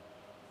running.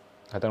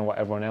 I don't know what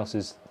everyone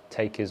else's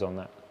take is on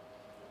that.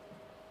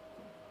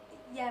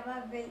 Yeah,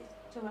 I really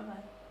talk about my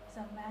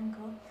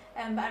ankle,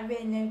 but I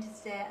really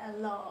noticed it a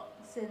lot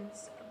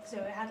since. So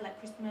I had like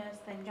Christmas,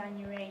 then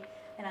January,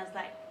 and I was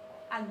like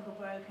ankle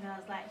broke, and I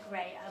was like,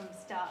 great, I'm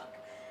stuck.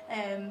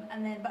 And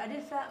then, but I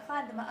did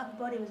find that my upper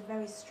body was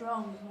very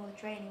strong with more the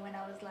training when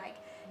I was like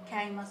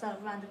carrying myself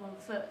around with one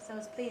foot. So I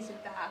was pleased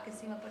with that. I could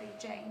see my body had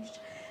changed.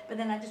 But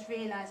then I just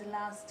realised the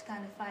last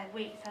kind of 5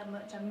 weeks how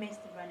much I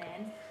missed the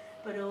running,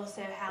 but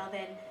also how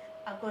then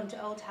I've gone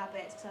to old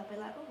habits, because I'll be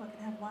like, oh, I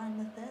can have wine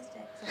on a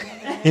Thursday. So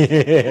I'm not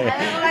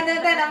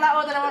and then I'm like,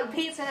 oh, then I want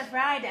pizza on a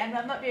Friday, and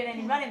I'm not doing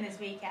any running this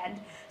weekend.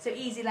 So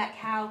easy, like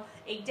how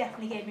it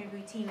definitely gave me a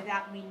routine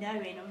without me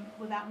knowing, and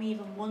without me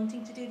even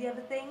wanting to do the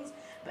other things.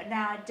 But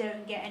now I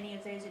don't get any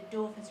of those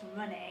endorphins from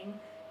running.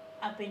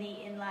 I've been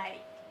eating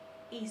like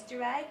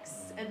Easter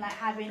eggs and like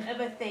having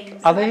other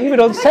things. Are they even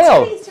on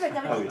sale? I've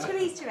had 2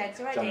 Easter eggs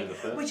already,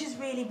 which is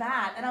really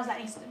bad. And I was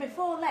like,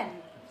 before Lent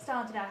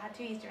started out, I had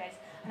 2 Easter eggs.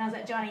 And I was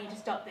like, Johnny, you need to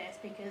stop this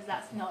because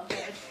that's not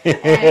good. So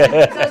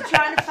I was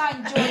trying to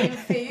find joy in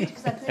food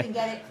because I couldn't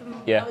get it from,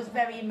 I was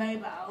very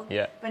immobile.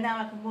 Yeah. But now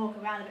I can walk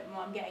around a bit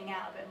more, I'm getting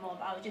out a bit more.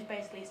 But I was just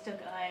basically stuck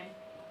at home,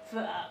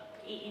 foot up,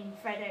 eating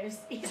Freddo's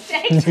Easter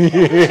eggs,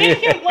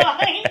 drinking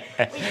wine,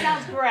 which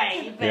sounds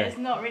great, but it's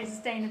not really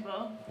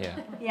sustainable. Yeah.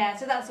 Yeah,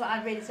 so that's what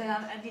I really, so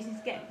I just need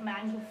to get my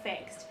ankle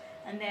fixed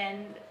and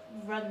then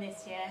run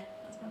this year.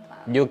 That's my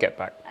plan. You'll get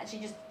back.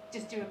 Actually,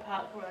 just do a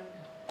park run.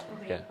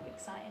 Will be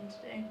exciting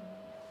to do.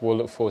 We'll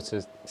look forward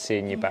to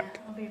seeing you back.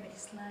 I'll be really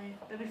slow,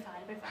 but it'll be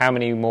fine. How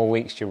many more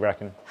weeks do you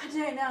reckon? I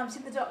don't know. I'm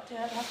seeing the doctor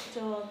at the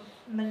hospital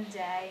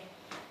Monday,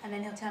 and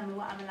then he'll tell me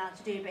what I'm allowed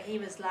to do. But he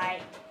was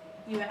like,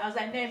 I was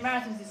like, no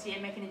marathons this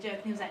year, making a joke,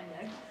 and he was like,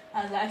 no.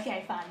 I was like,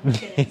 okay, fine, I'm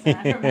kidding.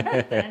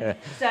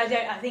 So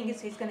I think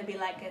it's going to be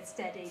like a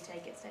take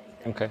it steady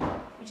thing. Okay.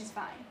 Which is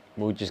fine.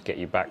 We'll just get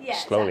you back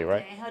slowly,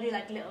 right? I'll do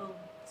like little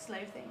slow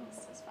things.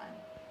 That's fine.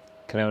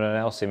 Can anyone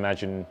else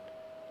imagine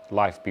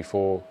life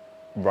before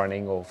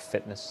running or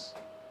fitness?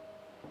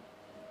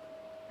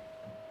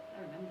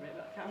 I remember it,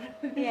 but I can't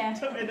remember. Yeah.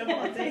 Don't remember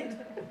what I did.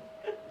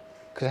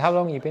 Because how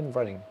long have you been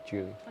running,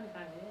 Julie?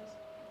 25 years.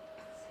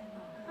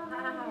 Wow.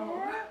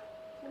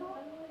 Oh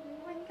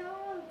my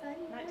God.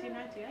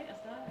 1998 I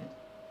started.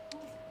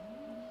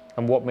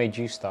 And what made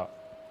you start?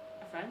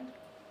 A friend.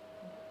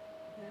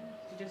 Yeah.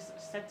 She just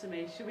said to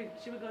me, should we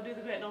go do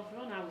the Great North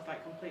Run? I was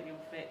like completely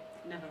unfit,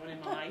 never run in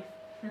my life.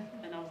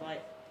 And I was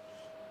like,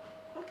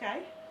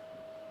 okay.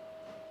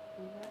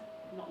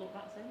 Not looked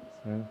back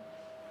since.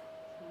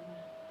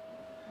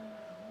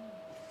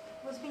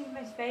 What's been your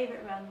most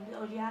favourite run?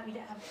 Or you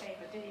don't have a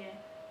favourite, do you?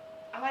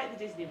 I like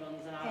the Disney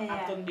runs, and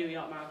I've done New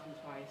York Marathon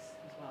twice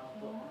as well.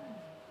 But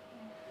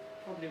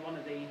probably one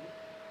of the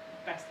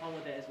best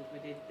holidays was we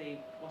did the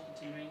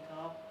Washington Marine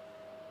Corps.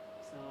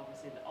 So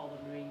obviously all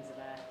the Marines are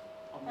there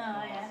on the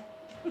course. Yeah.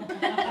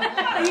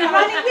 Are you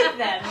running with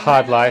them?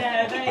 Hard life.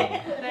 Yeah,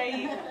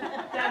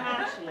 they're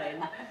marshalling.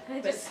 They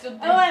just stood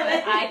Oh, there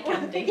with eye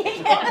candy.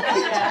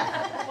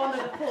 One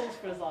of the pulls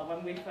for us all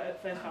when we first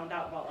found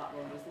out about that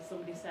one was that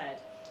somebody said,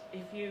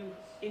 if you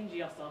injure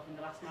yourself in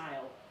the last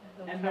mile,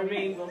 a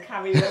Marine will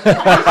carry you over.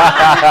 You're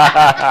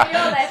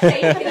there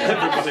taking them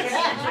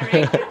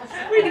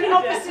We're the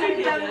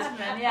opposite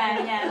gentlemen.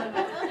 Yeah.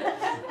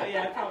 But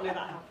yeah, apparently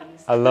that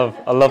happens. I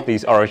love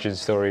these origin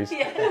stories.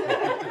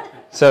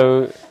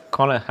 So,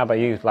 Connor, how about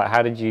you? Like,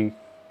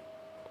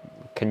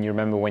 can you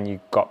remember when you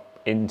got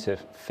into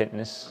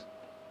fitness?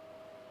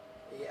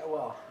 Yeah,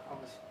 well, I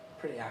was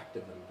pretty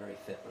active and very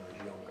fit when I was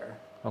younger.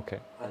 Okay.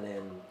 And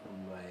then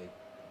my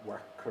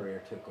work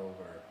career took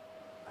over,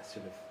 I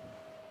sort of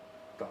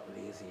got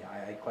lazy.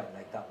 I quite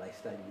like that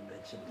lifestyle you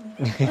mentioned.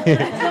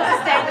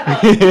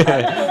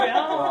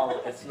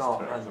 Well, it's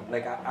not. And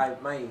like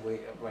my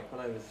weight, like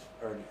when I was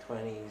early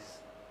 20s,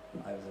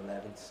 I was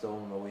 11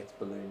 stone. My weight's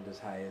ballooned as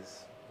high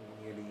as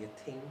nearly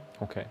 18.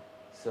 Okay.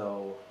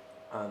 So,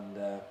 and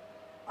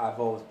I've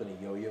always been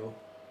a yo-yo.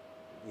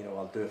 You know,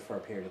 I'll do it for a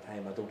period of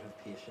time. I don't have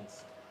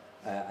patience.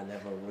 I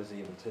never was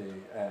able to,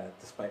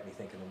 despite me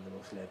thinking I'm the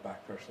most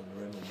laid-back person in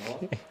the room,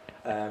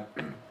 I'm not.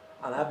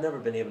 And I've never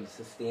been able to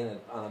sustain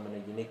it, and I'm in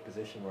a unique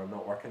position where I'm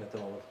not working at the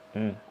moment,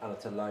 and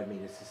it's allowed me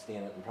to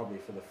sustain it, and probably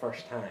for the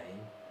first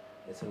time,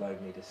 it's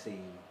allowed me to see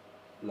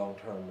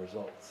long-term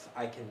results.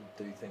 I can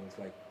do things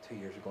like 2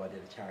 years ago I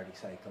did a charity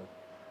cycle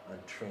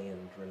and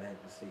trained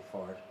relentlessly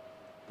for it,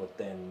 but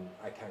then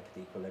I can't get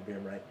the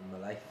equilibrium right in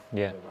my life,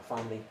 with my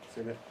family,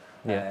 sort of.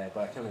 But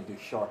I can only do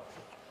short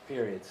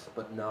periods,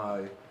 but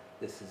now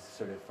this is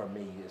sort of, for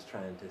me, is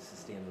trying to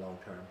sustain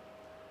long-term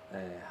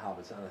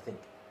habits, and I think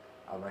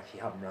I'm actually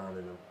haven't ran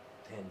in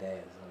 10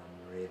 days and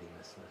I'm really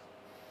missing it.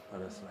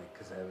 And it's like,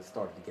 because I was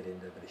starting to get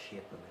into a bit of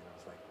shape and then I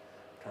was like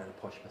trying to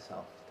push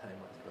myself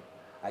time-wise. But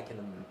I can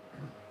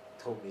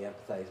totally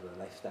empathise with a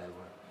lifestyle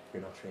where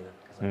you're not training,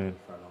 because I've done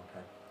it for a long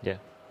time. Yeah.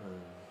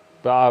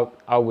 But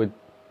I would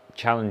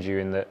challenge you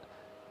in that,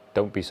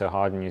 don't be so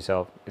hard on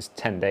yourself. It's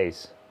 10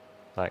 days.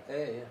 Like.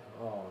 Yeah.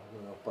 Oh,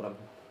 no, but I'm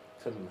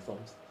fiddling my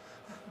thumbs.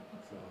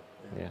 So,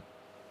 yeah.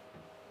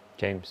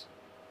 James,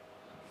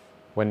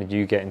 when did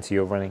you get into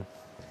your running?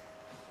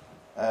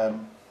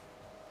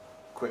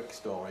 Quick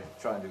story,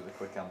 try and do the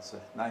quick answer.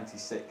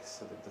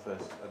 96, I think the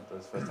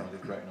first time I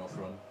did Great North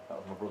Run. That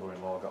was my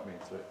brother-in-law got me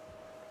into it.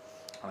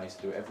 And I used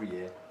to do it every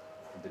year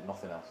and did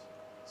nothing else.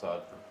 So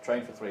I'd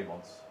train for 3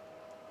 months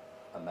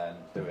and then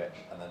do it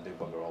and then do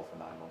bugger all for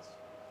 9 months.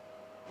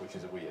 Which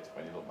is weird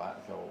when you look back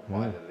and go,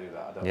 why did I do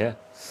that? I don't know.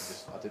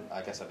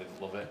 I guess I didn't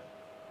love it.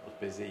 I was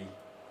busy,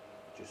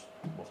 just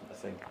wasn't a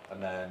thing.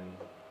 And then,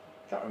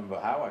 I can't remember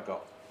how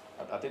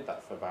I did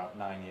that for about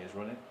 9 years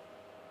running.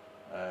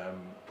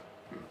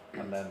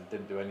 And then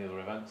didn't do any other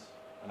events.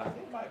 And I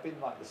think it might have been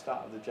like the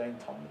start of the Jane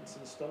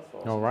Tomlinson stuff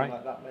or something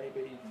like that,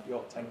 maybe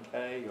York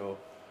 10K or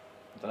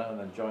I don't know, and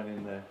then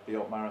joining the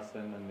York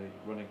Marathon and the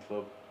running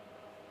club.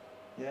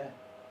 Yeah,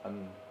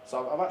 and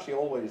so I've actually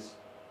always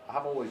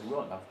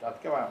run.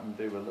 I'd go out and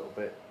do a little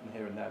bit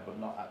here and there, but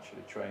not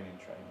actually training.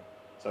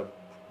 So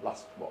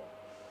last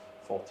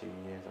 14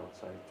 years, I would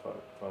say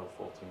 12,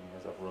 14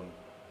 years, I've run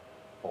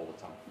all the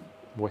time.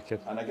 Wicked.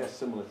 And I guess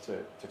similar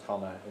to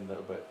Connor in a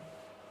little bit,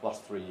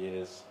 last 3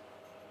 years,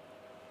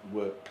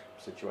 work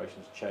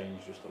situations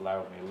changed, just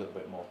allowed me a little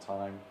bit more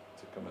time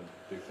to come and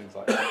do things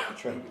like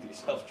train with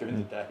yourself during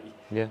the day,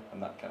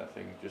 and that kind of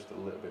thing, just a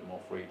little bit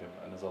more freedom,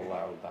 and has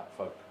allowed that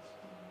focus.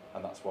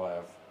 And that's why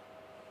I've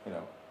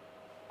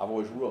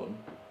always run,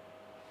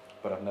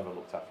 but I've never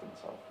looked after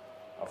myself.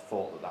 I've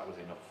thought that was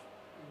enough,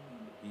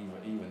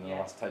 even in the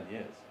last 10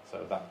 years.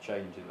 So that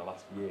change in the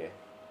last year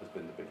has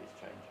been the biggest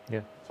change.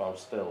 Yeah.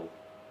 So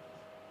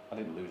I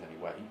didn't lose any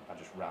weight. I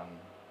just ran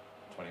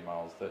 20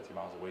 miles, 30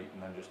 miles a week,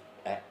 and then just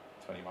ate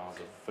 20 miles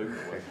of food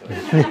a week.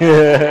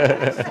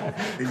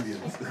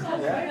 Indians.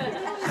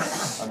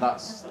 And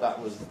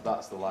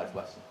that's the life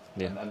lesson.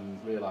 Yeah. And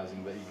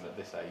realising that even at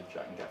this age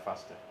I can get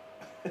faster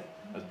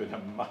has been a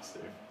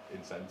massive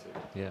incentive.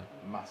 Yeah.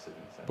 Massive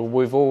incentive. But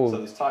we've all. So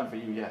there's time for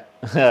you yet.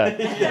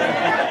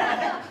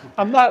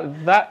 I'm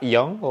not that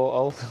young or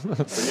old.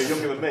 But you're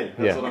younger than me.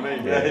 That's what I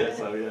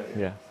mean.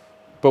 Yeah.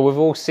 But we've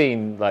all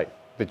seen like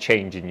the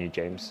change in you,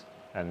 James,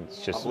 and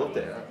it's just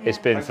it's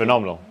been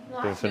phenomenal.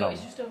 No, been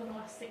phenomenal. It's just over the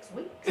last 6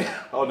 weeks.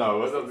 Oh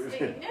no! No,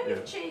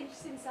 it's changed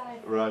since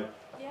I've. Right.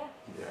 Yeah,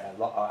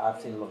 I've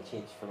seen a lot of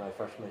change from when I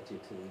first met you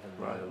to even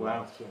a lot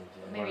of change.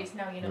 Yeah. Maybe it's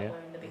now you're not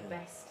wearing the big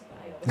vest that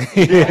I always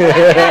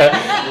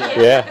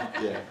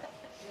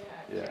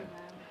Yeah.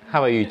 How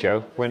about you,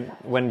 Joe?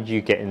 When did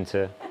you get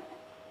into?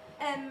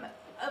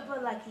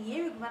 Well, like a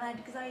year ago,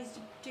 because I used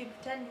to do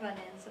pretend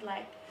running, so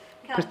like.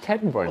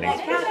 Pretend running? Like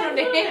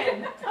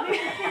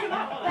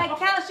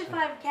couch to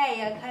 5k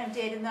I kind of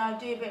did, and then I'd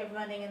do a bit of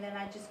running, and then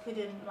I just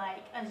couldn't I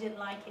didn't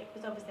like it,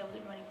 because obviously I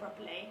wasn't running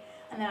properly,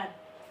 and then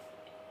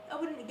I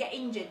wouldn't get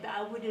injured, but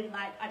I wouldn't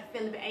I'd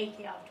feel a bit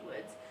achy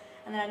afterwards,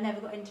 and then I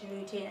never got into a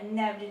routine, and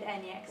never did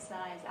any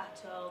exercise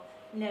at all,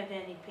 never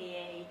did any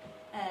PE,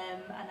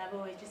 and I've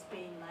always just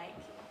been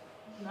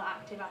not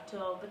active at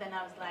all, but then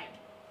I was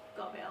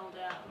got a bit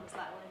older and was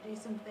I want to do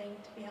something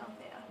to be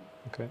healthier.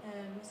 Okay.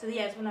 So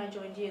yes, when I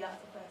joined you, that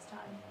was the first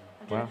time.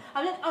 Wow.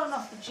 I went on and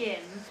off the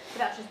gym, but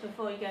that's just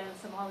before you go on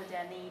some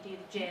holiday, and then you do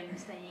the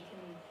gyms, then you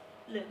can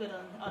look good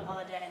on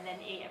holiday, and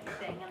then eat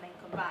everything, and then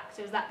come back.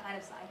 So it was that kind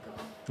of cycle.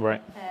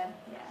 Right.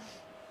 Yeah.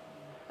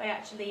 But I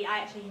actually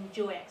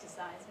enjoy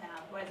exercise now,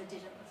 whereas I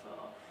didn't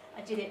before.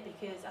 I did it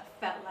because I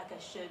felt like I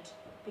should,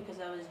 because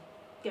I was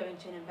going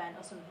to an event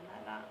or something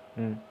like that.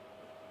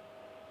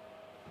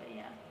 But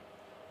yeah.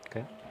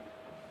 Okay.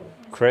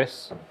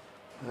 Chris?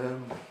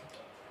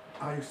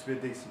 I used to be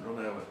a decent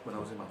runner when I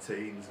was in my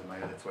teens and my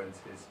early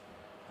 20s.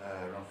 I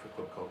ran for a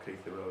club called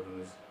Keithley Road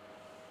Runners.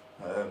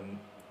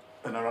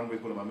 And I ran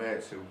with one of my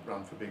mates who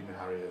ran for Bigman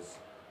Harriers,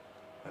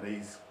 and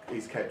he's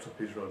kept up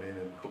his running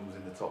and comes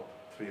in the top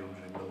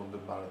 300 in the London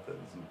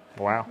marathons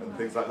and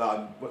things like that.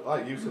 And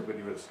like you said, when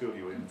you were at school,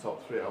 you were in the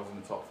top 3. I was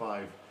in the top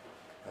 5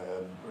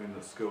 running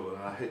at school,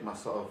 and I hit my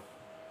sort of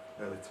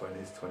early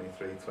 20s,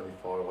 23,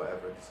 24 or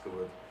whatever. I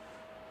discovered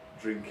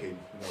drinking,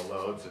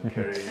 loads and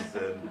curries,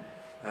 and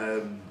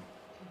I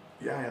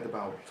had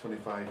about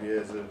 25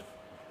 years of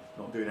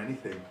not doing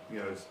anything.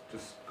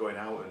 Just going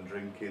out and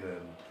drinking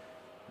and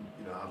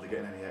hardly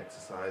getting any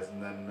exercise.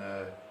 And then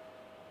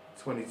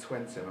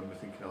 2020, I remember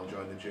thinking I'll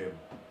join the gym.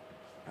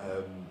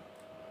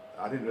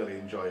 I didn't really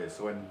enjoy it,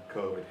 so when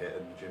COVID hit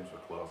and the gyms were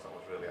closed, I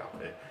was really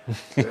happy.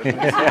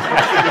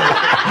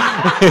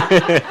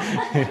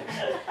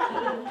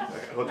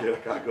 Oh dear, I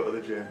can't go to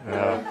the gym.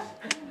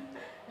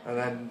 And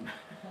then,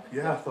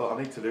 I thought I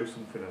need to do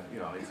something. I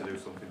need to do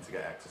something to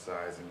get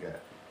exercise and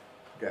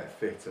get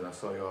fit. And I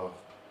saw your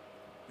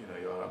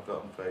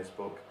advert on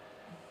Facebook,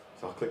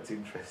 so I clicked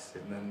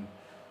interested, and then,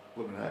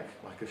 blooming heck,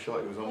 like a shot,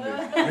 it was on me.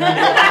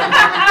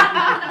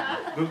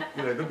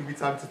 Don't give me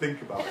time to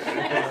think about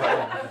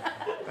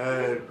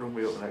it. Rung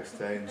me up the next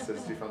day and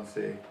says, do you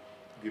fancy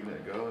giving it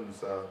a go? And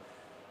so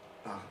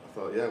I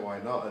thought, yeah, why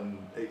not? And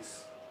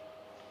it's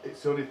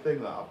the only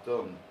thing that I've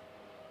done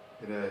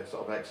in a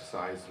sort of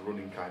exercise,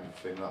 running kind of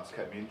thing that's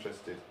kept me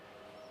interested.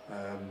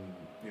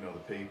 The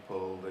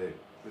people, the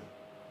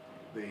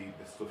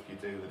stuff you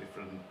do, the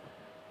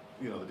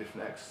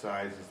different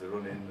exercises, the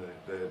running,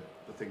 the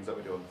things that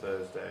we do on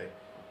Thursday.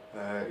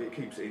 It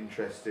keeps it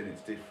interesting,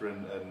 it's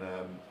different, and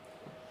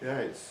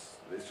it's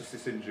just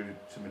this injury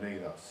to my knee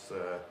that's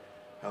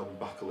held me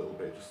back a little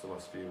bit just the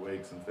last few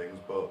weeks and things.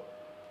 But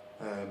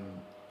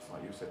it's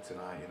like you said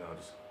tonight,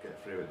 just get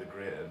through it, the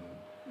grit,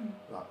 and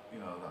that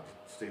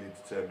steely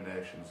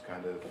determination is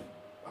kind of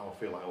how I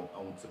feel like I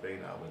want to be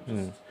now,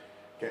 and just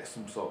get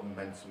some sort of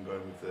momentum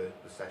going with the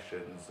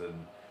sessions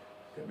and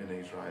get my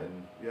knees right,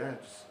 and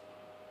just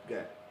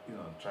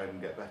try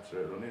and get better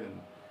at running and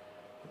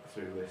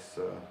through this.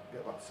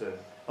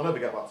 I'll never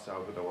get back to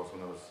how good I was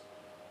when I was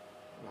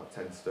about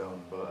 10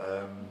 stone,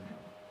 but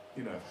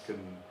if I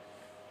can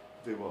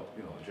do what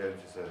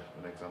James is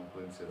an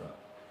example into that,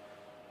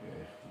 you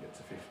get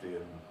to 50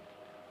 and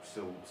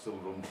still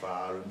run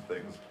far and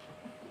things.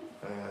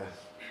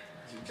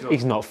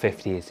 He's not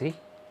 50, is he?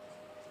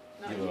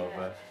 You're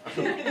over. I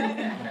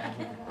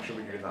should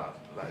be giving that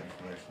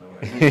information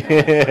away.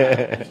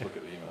 Just look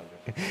at the email.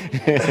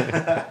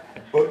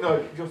 But no,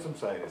 you know what I'm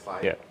saying? It's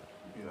like, I'm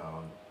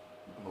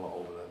a lot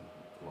older than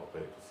a lot of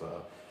people,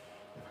 so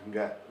if I can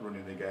get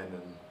running again,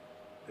 and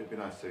it'd be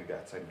nice to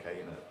get a 10k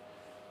in it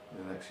in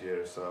the next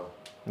year or so.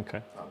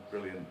 Okay. That's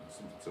brilliant,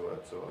 something to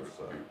work towards.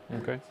 So,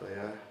 okay. So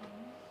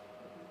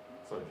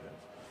sorry,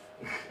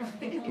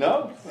 James.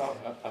 No,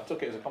 I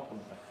took it as a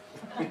compliment.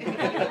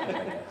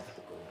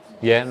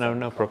 Yeah,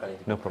 no problem.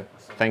 No problem.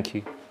 Thank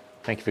you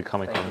for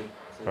commenting.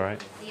 All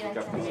right.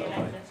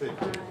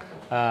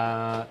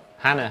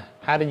 Hannah,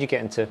 how did you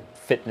get into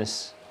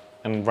fitness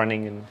and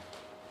running? And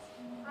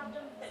I've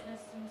done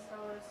fitness since I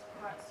was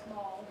quite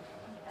small.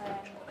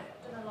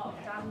 Done a lot of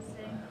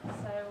dancing,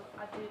 so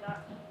I do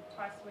that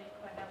twice a week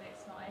when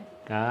Elliot's not in.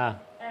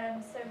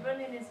 So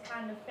running is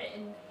kind of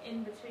fitting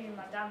in between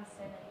my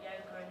dancing and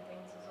yoga and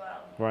things as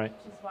well. Right.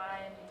 Which is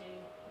why I only do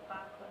the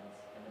park ones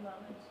at the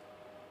moment.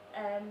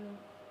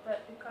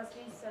 But because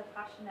he's so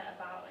passionate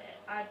about it,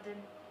 I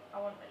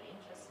wasn't really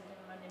interested in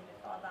running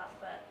before that,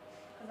 but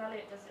because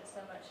Elliot does it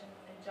so much and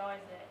enjoys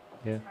it,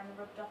 it's kind of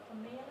rubbed off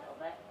on me a little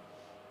bit.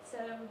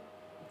 So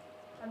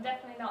I'm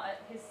definitely not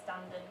at his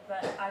standard,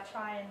 but I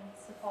try and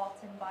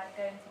support him by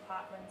going to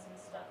park runs and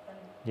stuff,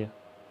 and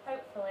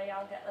hopefully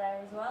I'll get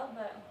there as well,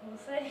 but we'll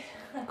see.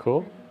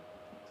 Cool.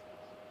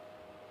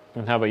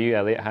 And how about you,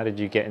 Elliot? How did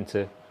you get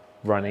into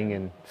running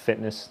and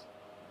fitness?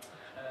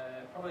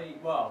 Probably,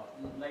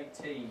 late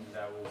teens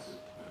I was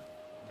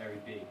very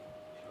big,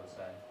 shall I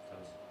say. So I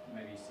was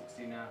maybe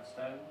 16.5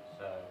 stone,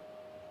 so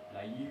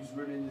I used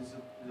running as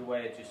a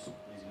way of just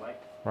losing weight.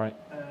 Right.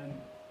 So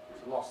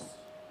lost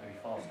maybe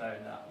 4 stone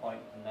at that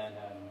point, and then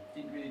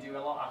didn't really do a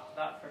lot after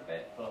that for a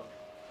bit, but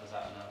was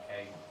at an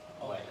okay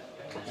weight.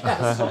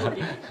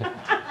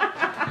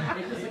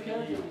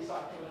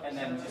 And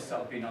then just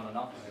sort of been on and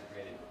off with it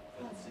really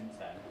since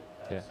then.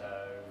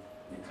 So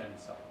in terms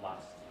of sort of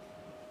last,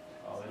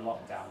 in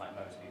lockdown, like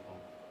most people,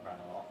 ran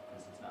a lot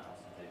because there's nothing else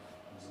to do.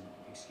 There's an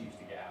excuse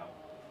to get out.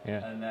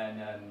 Yeah. And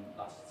then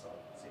last sort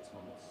of 6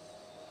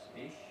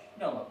 months-ish,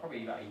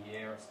 probably about a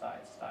year, I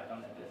started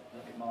on it a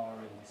little bit more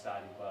and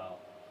decided, well,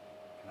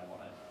 I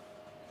want to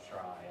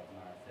try a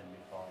marathon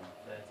before I'm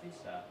 30,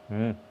 so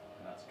and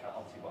that's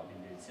obviously what I've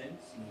been doing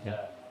since. And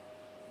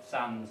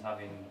Sam's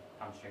having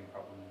hamstring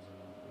problems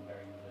and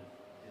varying other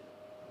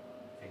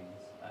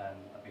things. I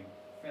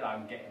feel like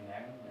I'm getting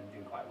there and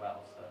doing quite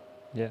well, so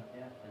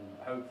and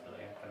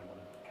hopefully I kind of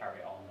want to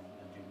carry on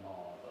and do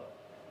more, but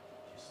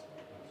just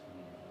need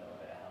a little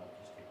bit of help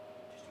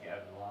just to get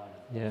over the line.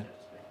 Yeah. So to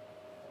speak.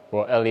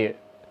 Well, Elliot,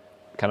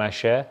 can I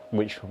share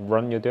which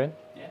run you're doing?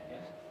 Yeah.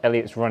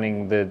 Elliot's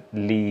running the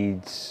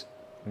Leeds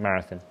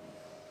marathon?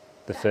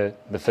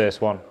 The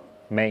first one,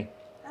 May.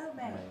 Oh,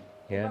 May.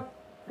 Yeah.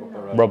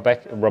 Rob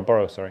Rob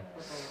Burrow, sorry.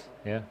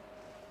 Yeah.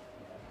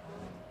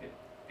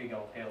 Big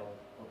old hill.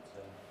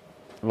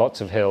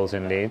 Lots of hills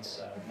in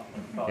Leeds.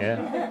 Yeah.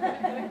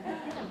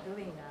 I'm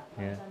doing that.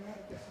 Yeah.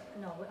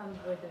 No,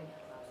 we're doing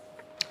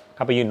it.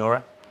 How about you,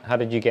 Nora? How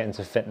did you get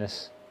into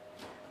fitness?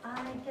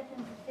 I get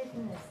into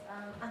fitness.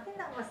 I think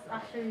that was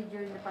actually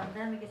during the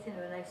pandemic, isn't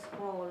it? When I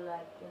scroll,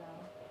 like,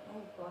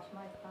 oh gosh,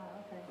 my car,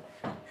 okay.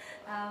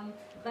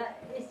 But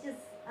it's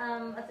just,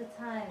 at the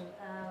time,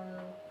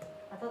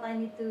 I thought I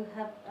need to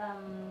have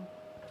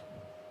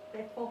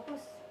a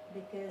focus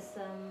because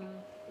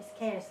it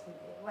scares me.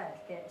 Well,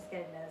 it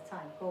scared me at the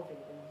time, COVID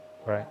and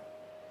all Right. that.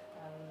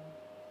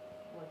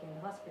 Working in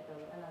the hospital,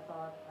 and I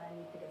thought I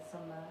need to get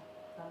some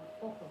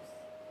focus.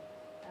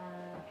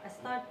 I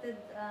started,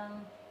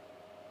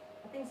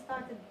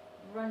 started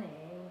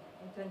running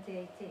in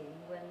 2018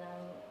 when,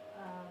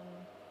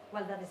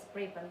 well, that is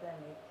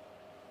pre-pandemic,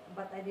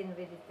 but I didn't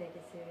really take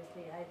it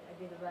seriously. I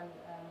did run,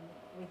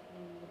 we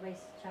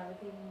raised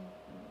charity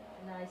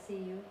in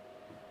ICU,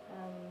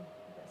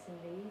 that's in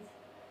Leeds,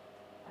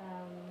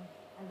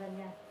 and then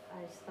yeah,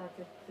 I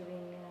started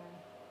doing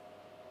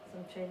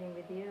some training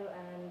with you,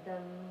 and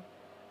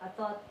I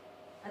thought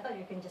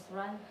you can just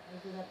run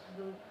and do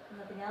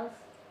nothing else,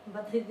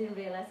 but I didn't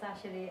realize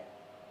actually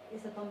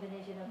it's a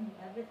combination of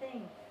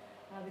everything.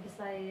 Because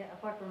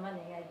apart from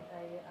running, I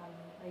am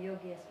a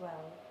yogi as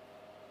well,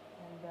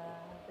 and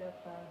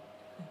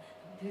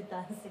do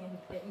dancing and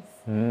things.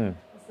 Mm.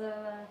 So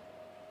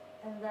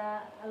and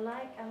I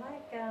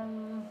like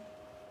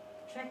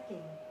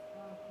trekking,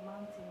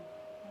 mountain,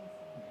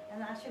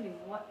 and actually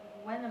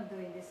when I'm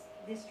doing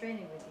this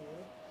training with you,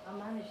 I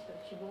managed to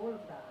achieve all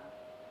of that.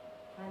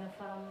 Kind of,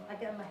 I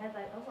get in my head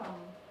like, oh, I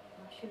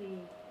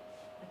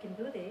can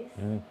do this,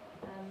 and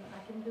I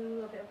can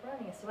do a bit of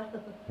running as well.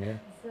 Yeah.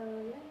 So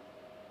yeah,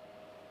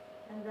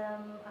 and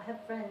I have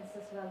friends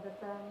as well that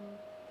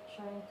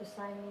trying to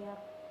sign me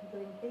up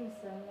doing things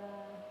and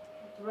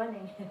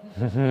running.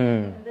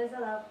 And there's a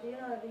lot,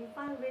 you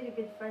find really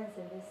good friends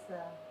in this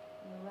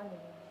running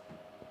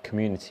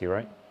community,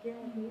 right? Yeah,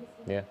 it is.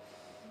 Yeah.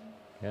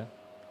 Yeah.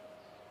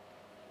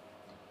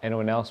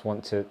 Anyone else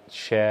want to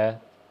share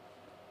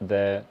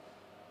their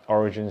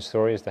origin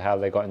story as to how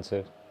they got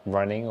into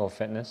running or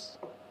fitness?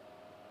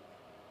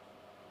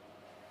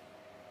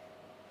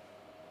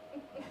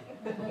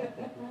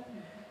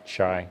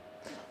 Shy.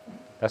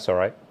 That's all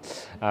right.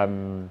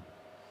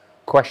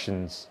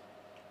 Questions?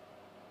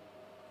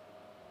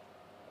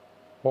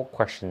 What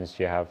questions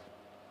do you have?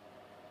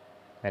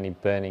 Any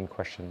burning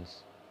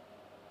questions?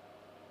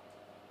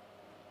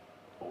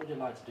 What would you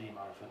like to do in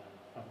marathon?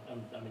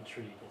 I'm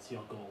intrigued. What's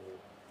your goal?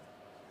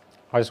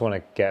 I just want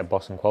to get a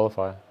Boston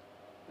qualifier.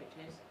 Which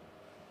is?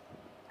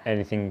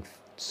 Anything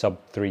sub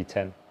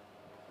 3:10.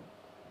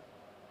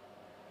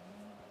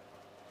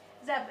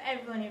 Is that for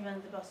everyone who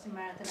runs the Boston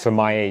Marathon? For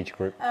my age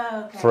group.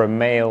 Oh, okay. For a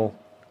male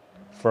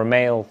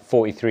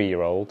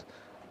 43-year-old,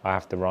 I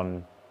have to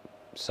run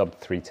sub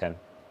 3:10.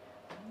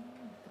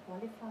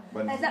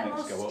 Is that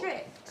more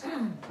strict?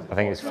 I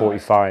think it's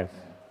 45.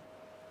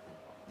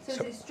 So is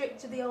it strict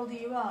to the older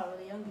you are or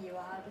the younger you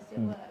are? How does it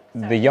work?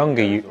 The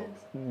younger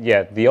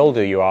the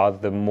older you are,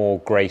 the more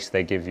grace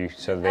they give you,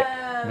 so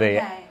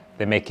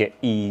they make it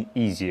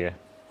easier.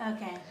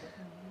 Okay.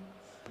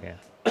 Yeah.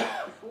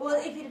 Well,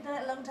 if you'd done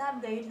it a long time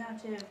ago, you'd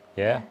have to.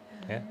 Yeah.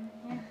 Yeah.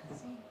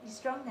 See, you're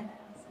stronger now.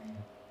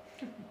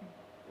 So.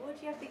 What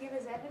do you have to give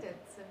as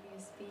evidence of your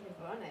speed of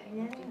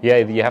running? Yeah,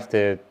 you have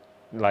to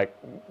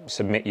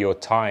submit your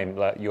time,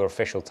 like your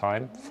official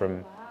time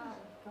from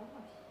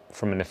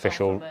an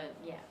official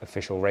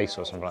race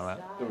or something like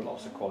that. There are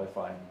lots of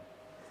qualifying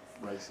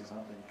races,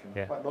 aren't there?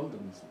 Yeah. Like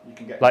London's, you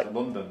can get Like- into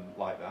London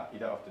like that. You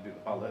don't have to do the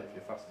ballot if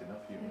you're fast enough.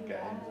 You can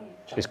get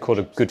in. It's called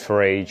a good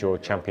for age or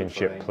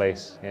championship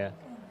place. Yeah.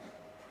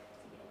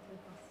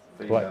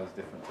 Females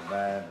different to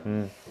men.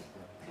 And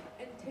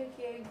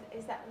Tokyo,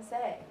 is that the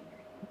same?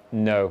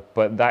 No,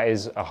 but that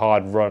is a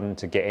hard run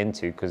to get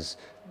into because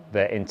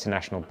their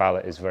international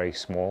ballot is very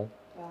small.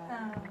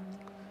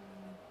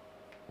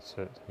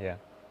 So yeah,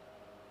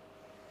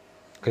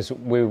 because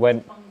we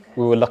were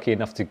lucky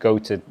enough to go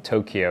to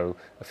Tokyo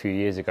a few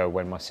years ago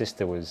when my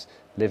sister was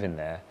living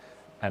there,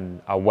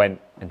 and I went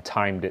and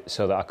timed it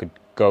so that I could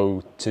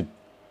go to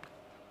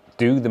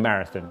do the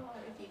marathon,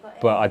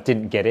 but I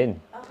didn't get in.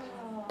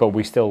 But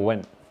we still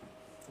went.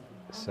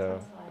 So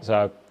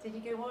Did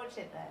you go watch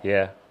it there?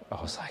 yeah,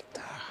 I was like,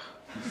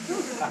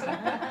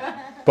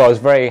 but I was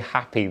very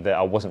happy that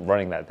I wasn't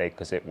running that day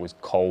because it was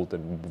cold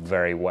and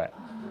very wet.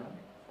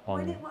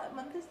 What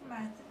month is the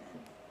marathon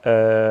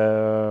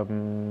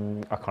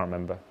I can't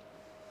remember.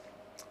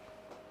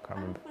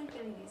 I'm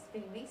wondering it's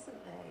been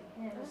recently.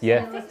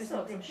 Yeah.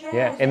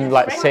 Yeah, in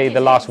like say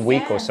the last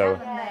week or so.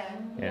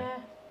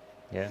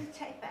 Yeah.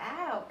 Check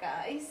that out,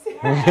 guys.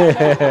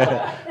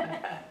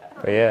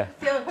 But yeah.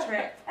 Field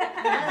trip.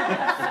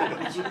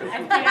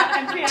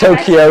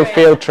 Tokyo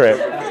field trip.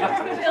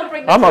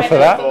 I'm up for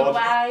that.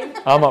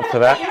 I'm up for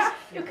that.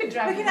 You could drive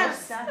drive can the have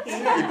bus. Exactly.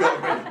 You've got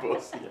to make the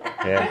bus.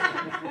 Yeah.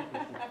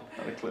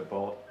 And a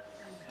clipboard.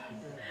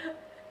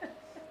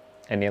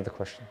 Any other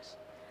questions?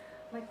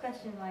 My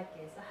question, Mike,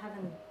 is I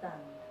haven't done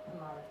a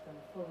marathon,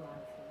 full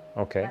marathon.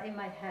 Okay. But in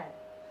my head,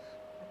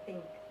 I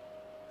think,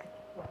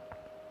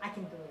 I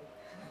can do it.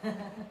 I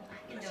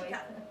can do it.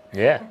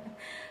 Yeah.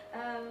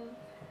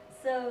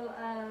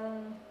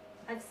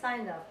 I've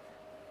signed up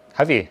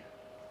Have you?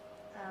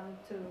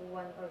 to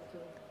one or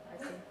two, I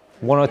think.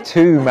 1 or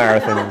 2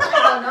 marathons? I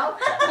don't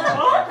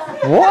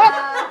know. What?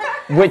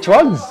 Which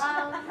ones?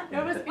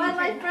 Well,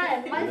 my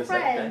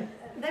friend,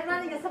 they're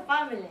running as a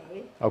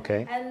family.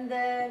 Okay. And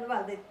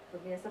well, they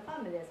put me as a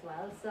family as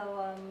well. So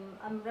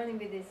I'm running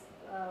with this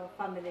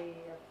family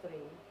of 3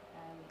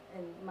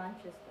 in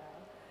Manchester.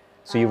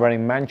 So you're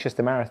running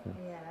Manchester Marathon?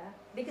 Yeah.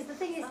 Because the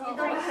thing is, you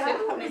don't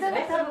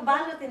have a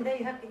ballot in there.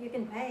 You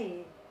can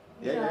pay.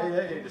 Yeah.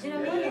 Do you know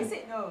what I mean? Is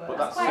it? No, But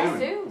that's that's quite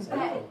soon. soon.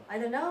 Yeah. I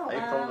don't know.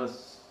 April the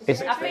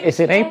It's 16th. it's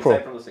in April.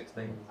 April the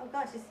 16th. Oh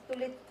gosh, it's too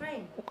late to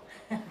train.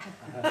 No,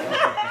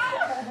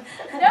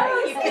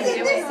 you can do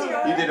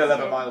it. You did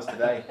 11 miles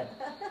today.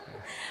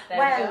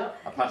 Well,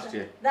 I passed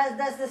you.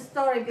 that's the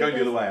story. Going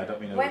the other way, I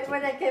don't mean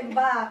when I came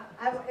back,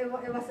 it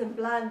wasn't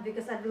planned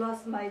because I'd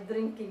lost my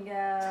drinking.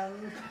 I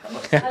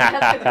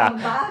had to come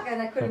back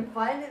and I couldn't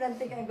find it. I'm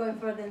thinking I'm going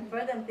further and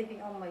further. I'm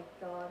thinking, oh my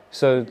god.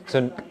 So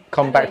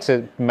come back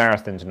to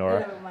marathons,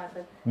 Nora.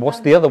 Marathon.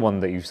 What's the other one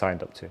that you've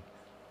signed up to?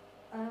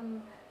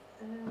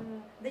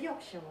 The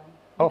Yorkshire one.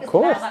 Oh, Because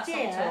cool. Last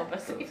year,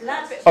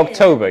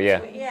 October,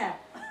 yeah. Yeah,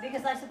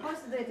 because I was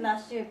supposed to do it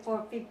last year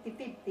for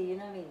 50-50, you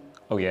know what I mean?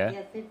 Oh, yeah?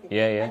 Yeah, 50.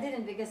 Yeah. I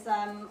didn't because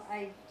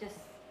I just,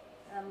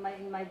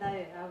 in my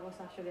diary, I was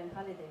actually on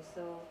holiday,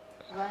 so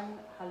one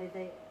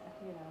holiday,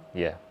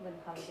 Yeah. one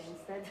holiday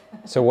instead.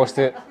 So what's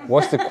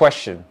the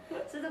question?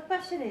 So the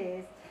question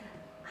is,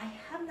 I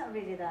have not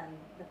really done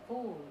the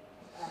full,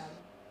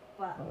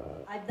 but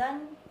I've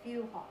done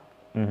few half.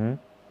 Mm-hmm.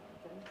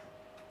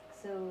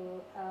 So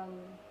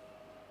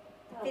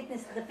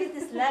the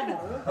fitness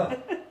level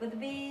would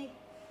be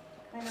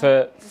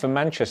kind For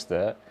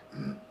Manchester,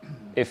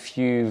 if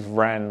you've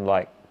ran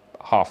like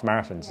half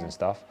marathons and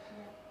stuff,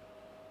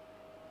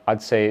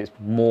 I'd say it's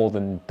more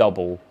than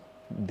double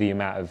the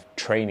amount of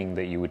training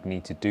that you would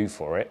need to do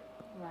for it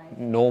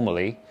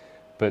normally.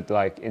 But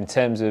like in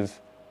terms of,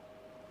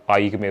 are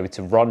you going to be able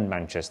to run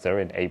Manchester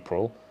in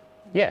April?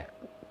 Yeah.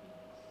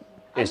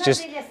 It's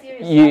just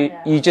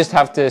you just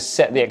have to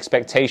set the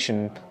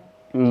expectation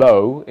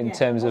low in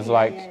terms of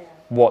like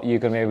what you're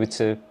going to be able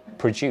to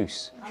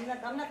produce. I'm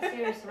not a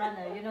serious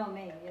runner, you know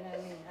me, you know what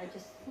I mean? I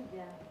just,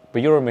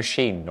 But you're a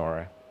machine,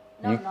 Nora.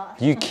 No, I'm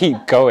not. You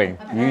keep going.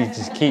 You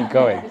just keep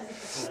going.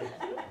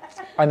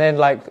 And then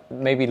like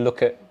maybe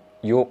look at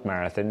York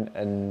Marathon,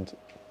 and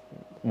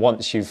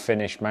once you've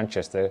finished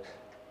Manchester,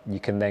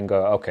 you can then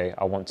go, okay,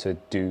 I want to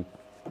do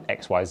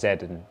X, Y, Z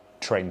and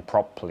train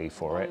properly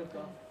for it.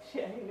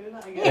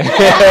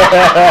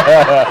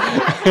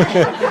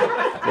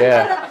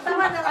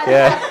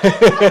 Yeah.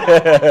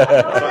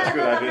 That's a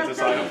good idea to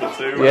sign up for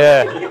 2.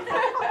 Yeah.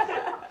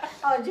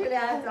 Oh, Julia, I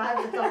have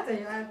to talk to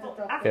you.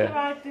 After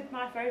I did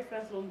my very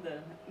first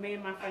London, me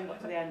and my friend got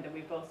to the end and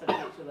we both said to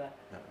each other,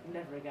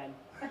 never again.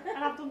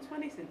 And I've done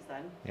 20 since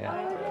then. Yeah.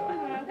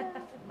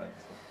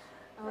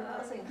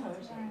 That's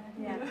encouraging.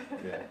 Yeah.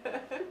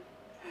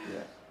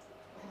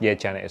 Yeah,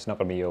 Janet, it's not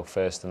going to be your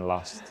first and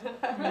last.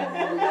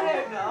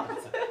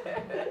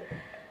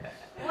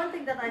 One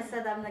thing that I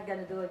said I'm not going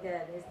to do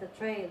again is the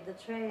trail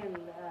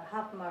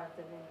half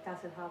marathon in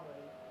Castle Harbour.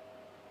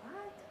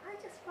 I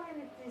just find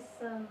it is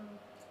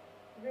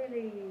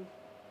really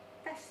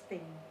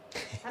testing.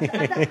 I've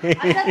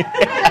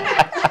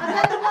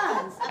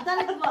done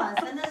it once,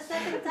 and then the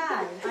second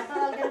time I thought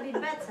I was going to be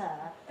better.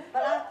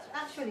 But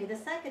actually, the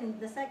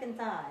second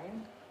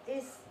time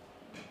is,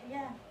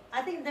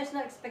 I think there's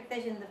no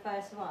expectation in the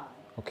first one.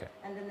 Okay.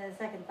 And then the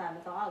second time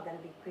I thought, I'm going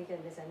to be quicker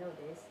in this, I know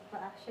this.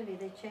 But actually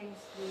they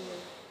changed the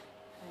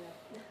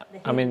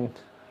I mean,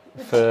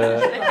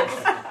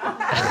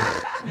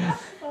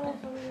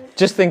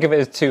 just think of it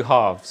as 2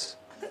 halves.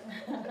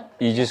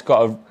 You just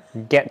got to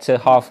get to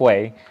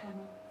halfway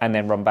and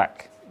then run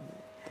back.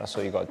 That's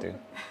what you got to do.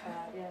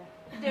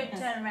 Don't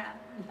turn around.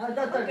 No,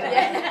 don't turn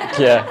around.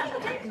 Yeah.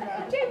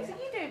 James, are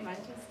you doing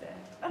Manchester?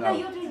 Oh No. no,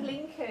 you're doing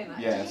Lincoln.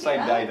 Yeah,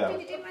 same day though.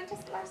 Did you do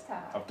Manchester last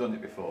time? I've done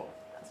it before.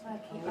 That's why I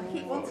keep wanting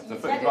It you was to my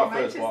do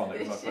first one. It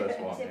was my Manchester first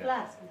one. Is it yeah.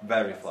 flat?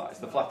 Very flat. It's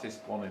the flattest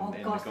one in Oh the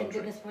gosh, thank country.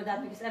 goodness for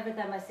that, because every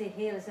time I see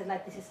hills, it's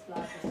like, this is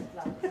flat, this is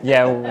flat.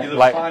 Yeah, You'll have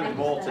like climbed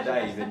more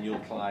today than you'll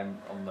climb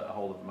on the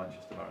whole of the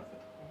Manchester Marathon.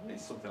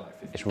 It's something like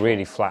 50. it's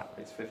really flat.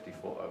 It's 50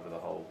 foot over the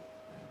whole.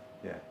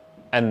 Yeah.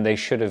 And they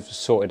should have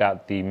sorted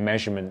out the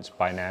measurements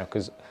by now,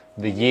 because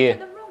the year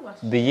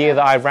that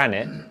I ran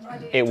it,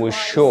 it was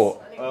short.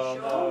 Oh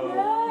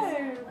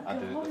no. I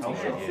did it the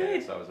following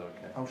year, so I was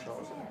okay. How short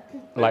was it?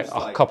 Like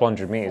a couple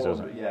hundred metres or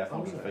something. Yeah,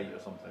 400 feet or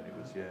something. It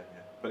was, yeah.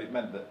 But it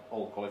meant that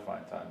all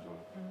qualifying times were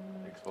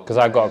exposed. Because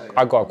I got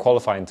a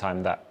qualifying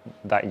time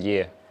that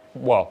year,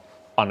 well,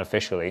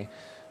 unofficially,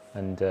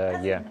 and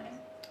yeah.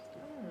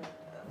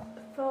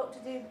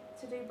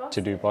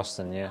 to do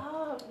Boston. Yeah.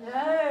 Oh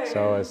no!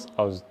 So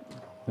I was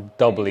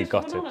doubly You just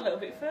went gutted. on a little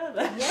bit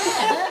further.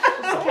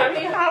 Yeah.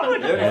 Kenny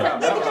Howard. Yeah,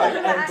 that was like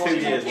 2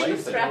 years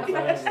Extra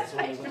later.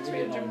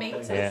 300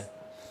 metres. Yeah,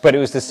 but it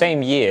was the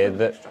same year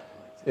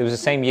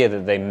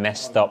that they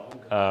messed up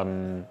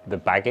the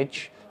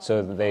baggage,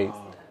 so that they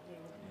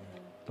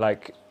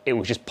it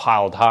was just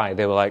piled high.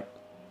 They were like,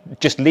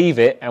 just leave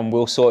it and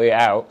we'll sort it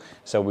out.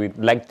 So we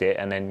legged it,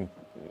 and then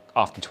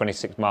after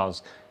 26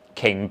 miles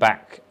came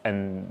back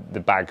and the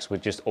bags were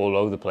just all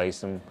over the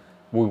place, and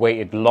we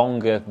waited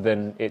longer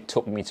than it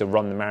took me to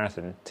run the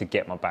marathon to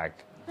get my bag.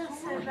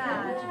 That's so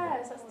bad.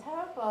 Yes, that's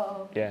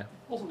terrible. Yeah.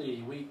 Wasn't it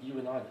you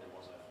and I did,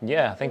 was it?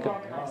 Yeah, I think Oh,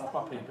 that's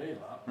my PB,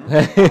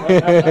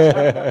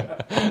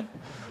 that.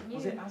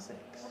 Was it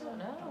Asics? I don't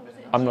know. Was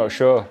it I'm not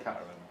sure.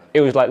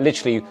 It was like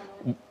literally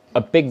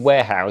a big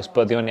warehouse,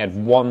 but they only had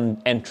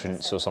one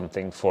entrance or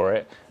something for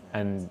it,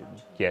 and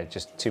yeah,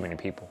 just too many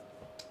people.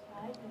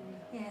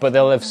 But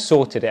they'll have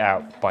sorted it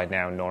out by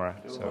now, Nora.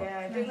 So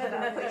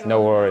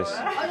no worries. You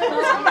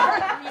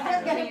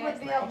just get it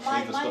with me up. My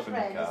Leave the stuff in the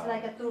friend is car.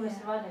 like a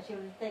tourist runner. She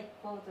will take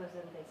photos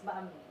and things.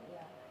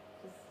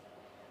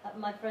 But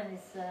my friend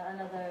is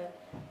another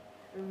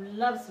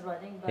loves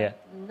running, but Yeah.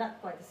 not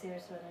quite a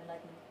serious runner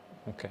like me.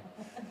 Okay.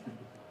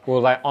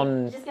 Well, like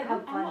on Just gonna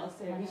have fun.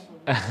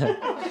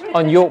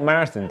 on York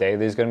Marathon Day,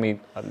 there's going to be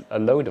a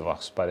load of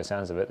us. By the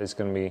sounds of it, there's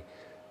going to be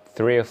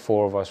 3 or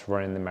 4 of us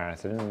running the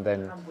marathon, and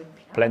then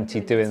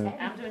plenty doing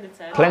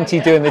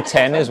the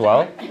 10 as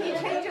well. Can you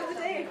change up the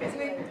day if it's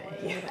windy?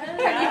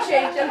 Can you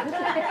change up the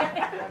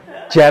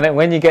day? Janet,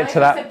 when you get to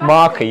that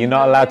marker, you're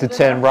not allowed to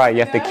turn right.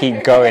 You have to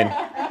keep going.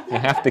 You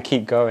have to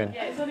keep going.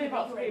 Yeah, it's only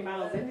about 3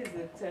 miles in is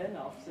the turn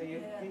off, so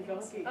you've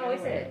got to keep going. Oh,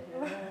 is it?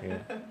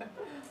 Yeah.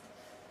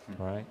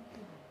 Right.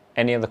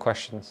 Any other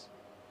questions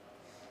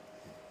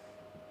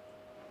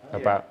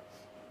about?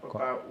 What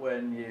about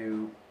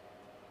when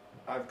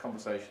I have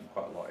conversations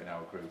quite a lot in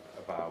our group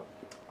about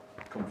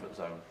comfort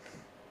zone.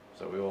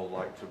 So we all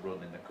like to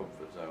run in the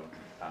comfort zone,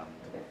 and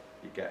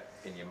you get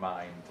in your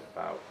mind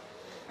about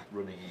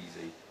running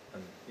easy,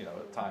 and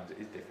at times it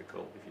is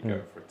difficult if you're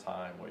going for a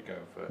time or you're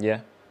going for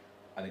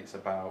and it's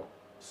about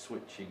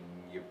switching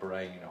your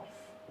brain off,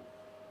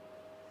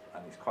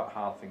 and it's quite a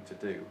hard thing to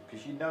do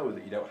because you know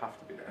that you don't have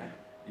to be there.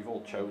 You've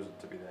all chosen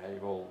to be there.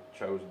 You've all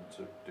chosen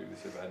to do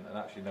this event, and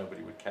actually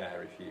nobody would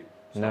care if you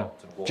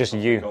stopped and walked just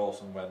off you. the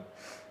course and went,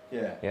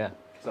 yeah.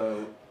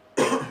 So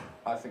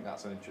I think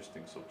that's an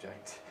interesting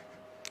subject.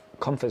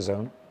 Comfort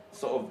zone.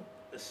 Sort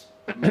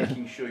of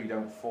making sure you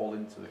don't fall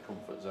into the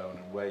comfort zone,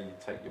 and where you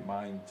take your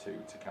mind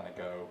to kind of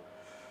go,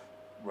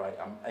 right,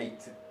 I'm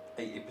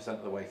 80%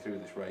 of the way through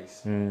this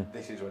race.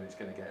 This is when it's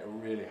going to get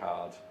really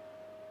hard.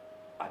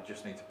 I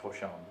just need to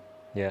push on.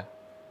 Yeah.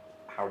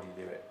 How do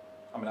you do it?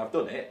 I mean, I've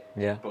done it,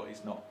 but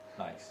it's not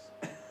nice.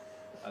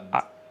 And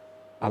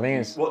I think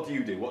it's. What do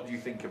you do? What do you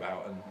think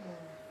about?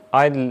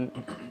 And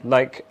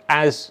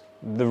as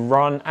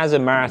a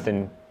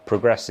marathon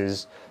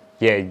progresses,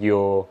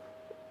 your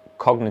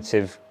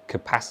cognitive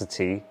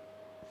capacity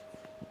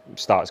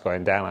starts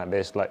going down like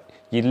this. Like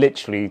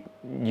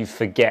you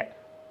forget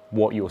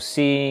what you're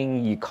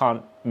seeing. You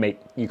can't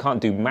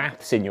do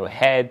maths in your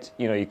head.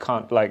 You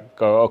can't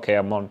go, okay,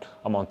 I'm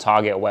on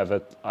target or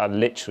whatever. I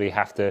literally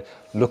have to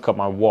look at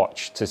my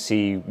watch to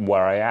see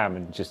where I am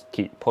and just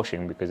keep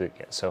pushing because it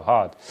gets so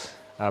hard.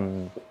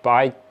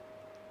 But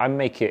I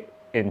make it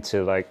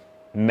into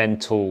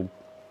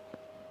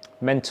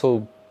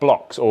mental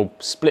blocks, or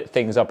split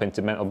things up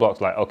into mental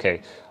blocks. Like,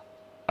 okay,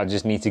 I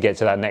just need to get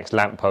to that next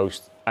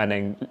lamppost, and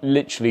then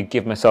literally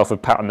give myself a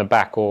pat on the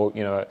back, or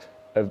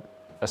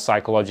a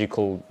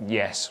psychological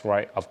yes,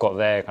 right, I've got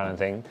there kind of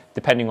thing,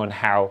 depending on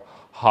how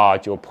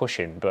hard you're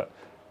pushing. But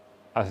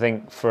I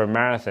think for a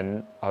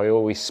marathon, I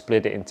always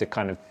split it into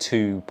kind of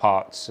 2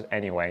 parts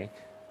anyway.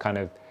 Kind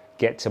of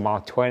get to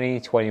mile 20,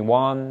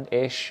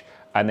 21-ish,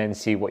 and then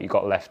see what you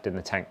got left in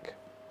the tank,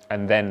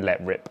 and then let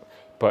rip.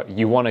 But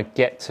you want to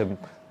get to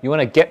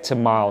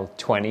mile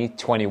 20,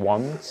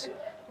 21,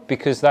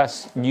 because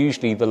that's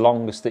usually the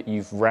longest that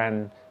you've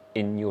ran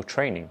in your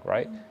training,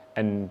 right?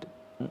 And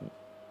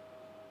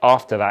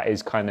after that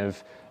is kind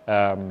of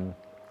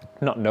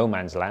not no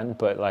man's land,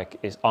 but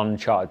it's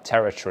uncharted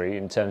territory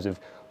in terms of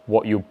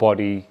what your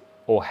body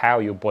or how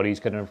your body's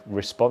going to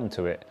respond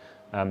to it.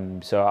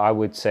 So I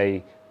would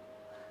say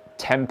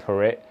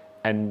temper it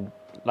and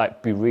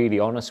be really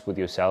honest with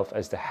yourself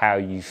as to how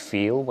you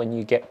feel when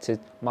you get to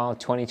mile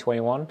 20,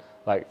 21.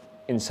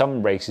 In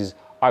some races,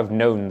 I've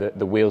known that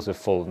the wheels have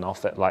fallen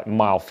off at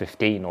mile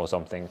 15 or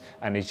something,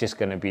 and it's just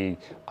going to be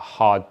a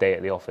hard day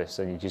at the office,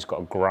 and you just got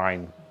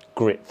to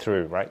grit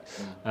through, right?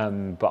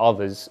 But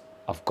others,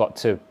 I've got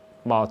to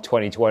mile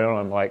 20,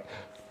 21,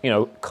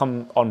 I'm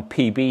come on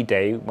PB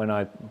day when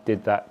I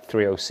did that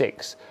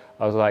 3:06,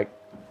 I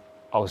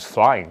was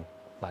flying,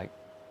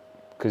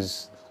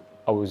 because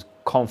I was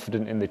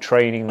confident in the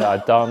training that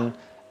I'd done,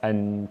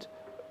 and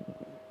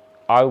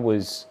I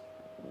was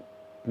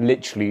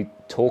literally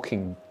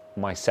talking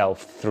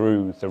myself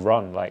through the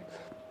run.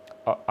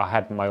 I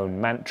had my own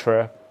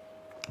mantra,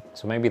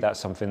 So maybe that's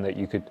something that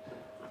you could,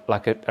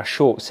 like a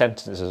short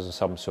sentences of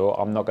some sort.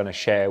 I'm not going to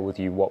share with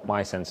you what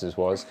my sentence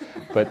was,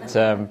 but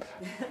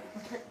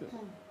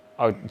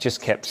I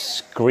just kept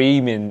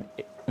screaming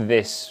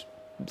this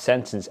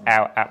sentence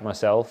out at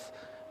myself,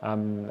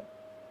 and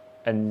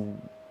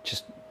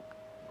just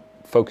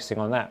focusing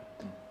on that.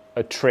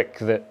 A trick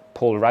that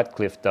Paula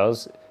Radcliffe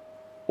does,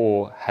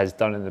 or has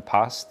done in the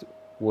past,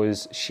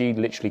 was she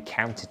literally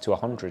counted to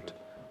 100,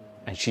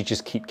 and she'd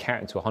just keep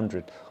counting to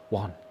 100.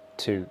 1,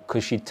 2,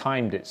 because she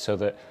timed it so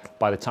that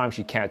by the time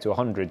she counted to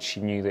 100, she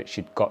knew that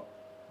she'd got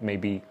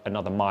maybe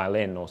another mile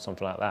in or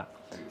something like that.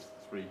 It was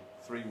three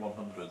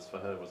 100s for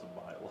her was a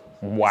mile.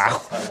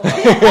 Wow.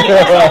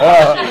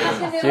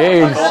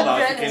 Jeez.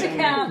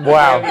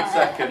 Wow.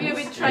 Have you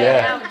been trying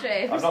it out,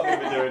 James? I'm not going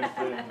to be doing 3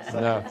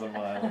 seconds a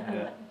mile.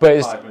 Yeah.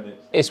 But 5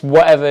 minutes. it's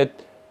whatever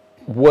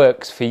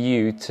works for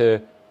you to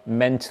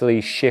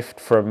mentally shift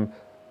from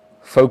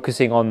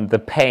focusing on the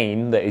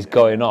pain that is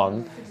going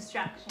on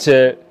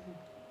to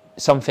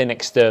something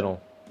external.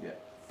 Yeah,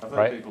 I've heard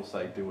right? people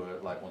say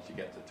like once you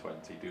get to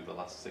 20, do the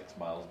last 6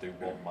 miles, do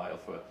 1 mile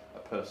for a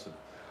person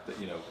that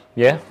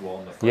Yeah.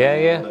 One,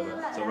 Yeah.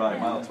 So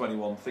mile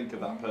 21, think of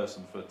that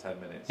person for 10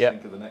 minutes. Yeah.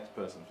 Think of the next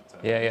person for 10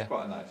 Yeah, minutes. yeah. It's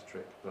quite a nice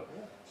trick, but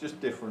it's just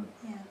different.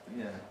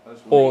 Yeah.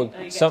 Or And you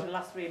get some- to the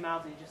last 3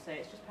 miles and you just say,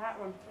 it's just park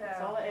run.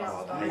 That's all it is.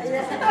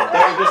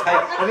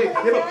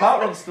 But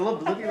park run's still a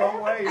bloody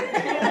long way.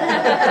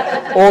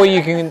 or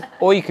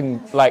you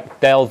can like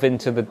delve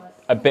into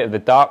a bit of the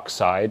dark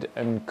side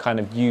and kind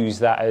of use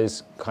that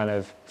as kind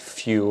of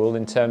fuel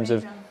in terms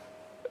of,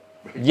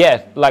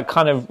 yeah, like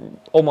kind of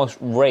almost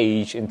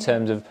rage in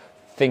terms of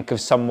think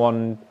of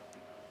someone,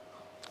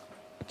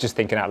 just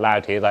thinking out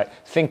loud here, like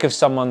think of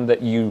someone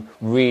that you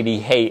really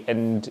hate,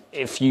 and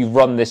if you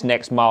run this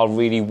next mile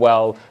really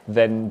well,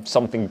 then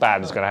something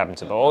bad is going to happen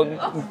to them. Or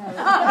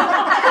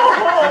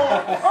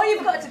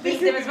you've got to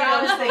beat them as well.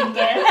 I was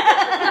thinking.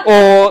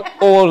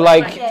 or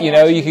like,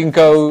 you can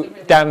go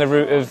down the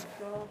route of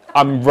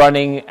I'm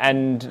running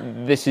and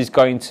this is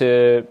going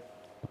to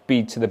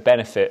be to the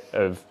benefit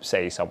of,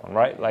 say, someone,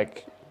 right?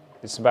 Like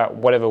it's about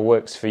whatever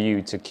works for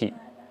you to keep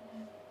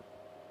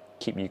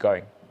you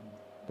going.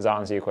 Does that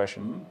answer your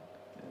question? Mm-hmm. Yeah,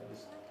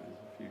 there's a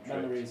few tricks.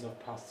 Memories of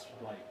past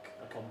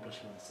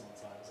accomplishments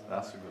sometimes.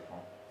 That's a good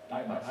one. I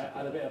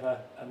had a bit of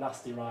a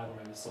nasty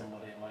rivalry with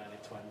somebody in my early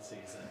 20s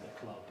at the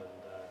club, and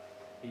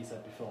he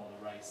said before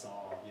the race, I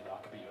could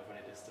beat you over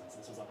any distance.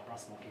 This was at the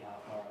Brass Monkey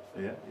Half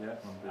Marathon. Yeah.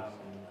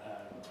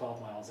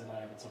 12 miles in,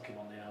 I overtook him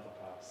on the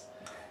overpass.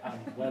 And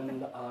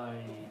when I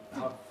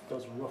have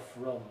those rough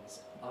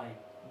runs, I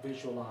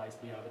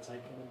visualised me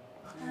overtaking him.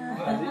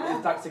 And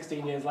it's like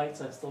 16 years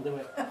later, still do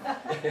it.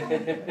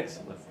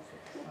 Excellent.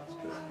 That's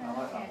good. I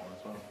like that one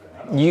as well.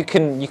 You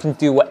can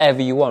do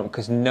whatever you want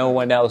because no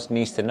one else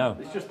needs to know.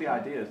 It's just the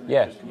idea, isn't it?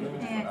 Yeah. Just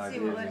different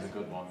ideas is a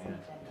good one.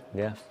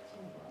 Yeah.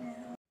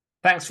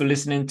 Thanks for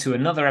listening to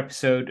another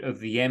episode of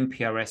the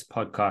MPRS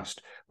podcast,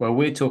 where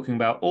we're talking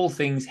about all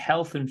things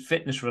health and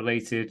fitness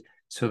related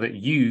so that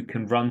you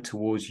can run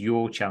towards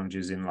your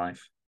challenges in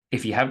life.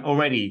 If you haven't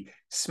already,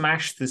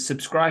 smash the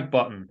subscribe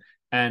button.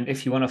 And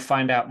if you want to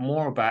find out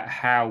more about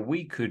how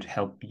we could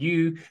help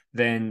you,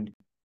 then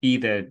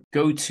either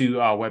go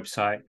to our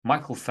website,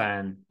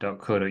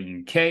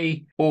 michaelfan.co.uk,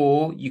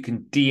 or you can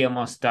DM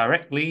us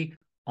directly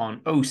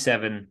on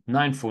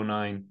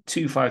 07949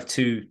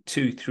 252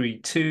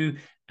 232,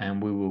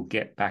 and we will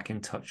get back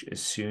in touch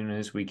as soon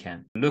as we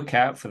can. Look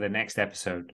out for the next episode.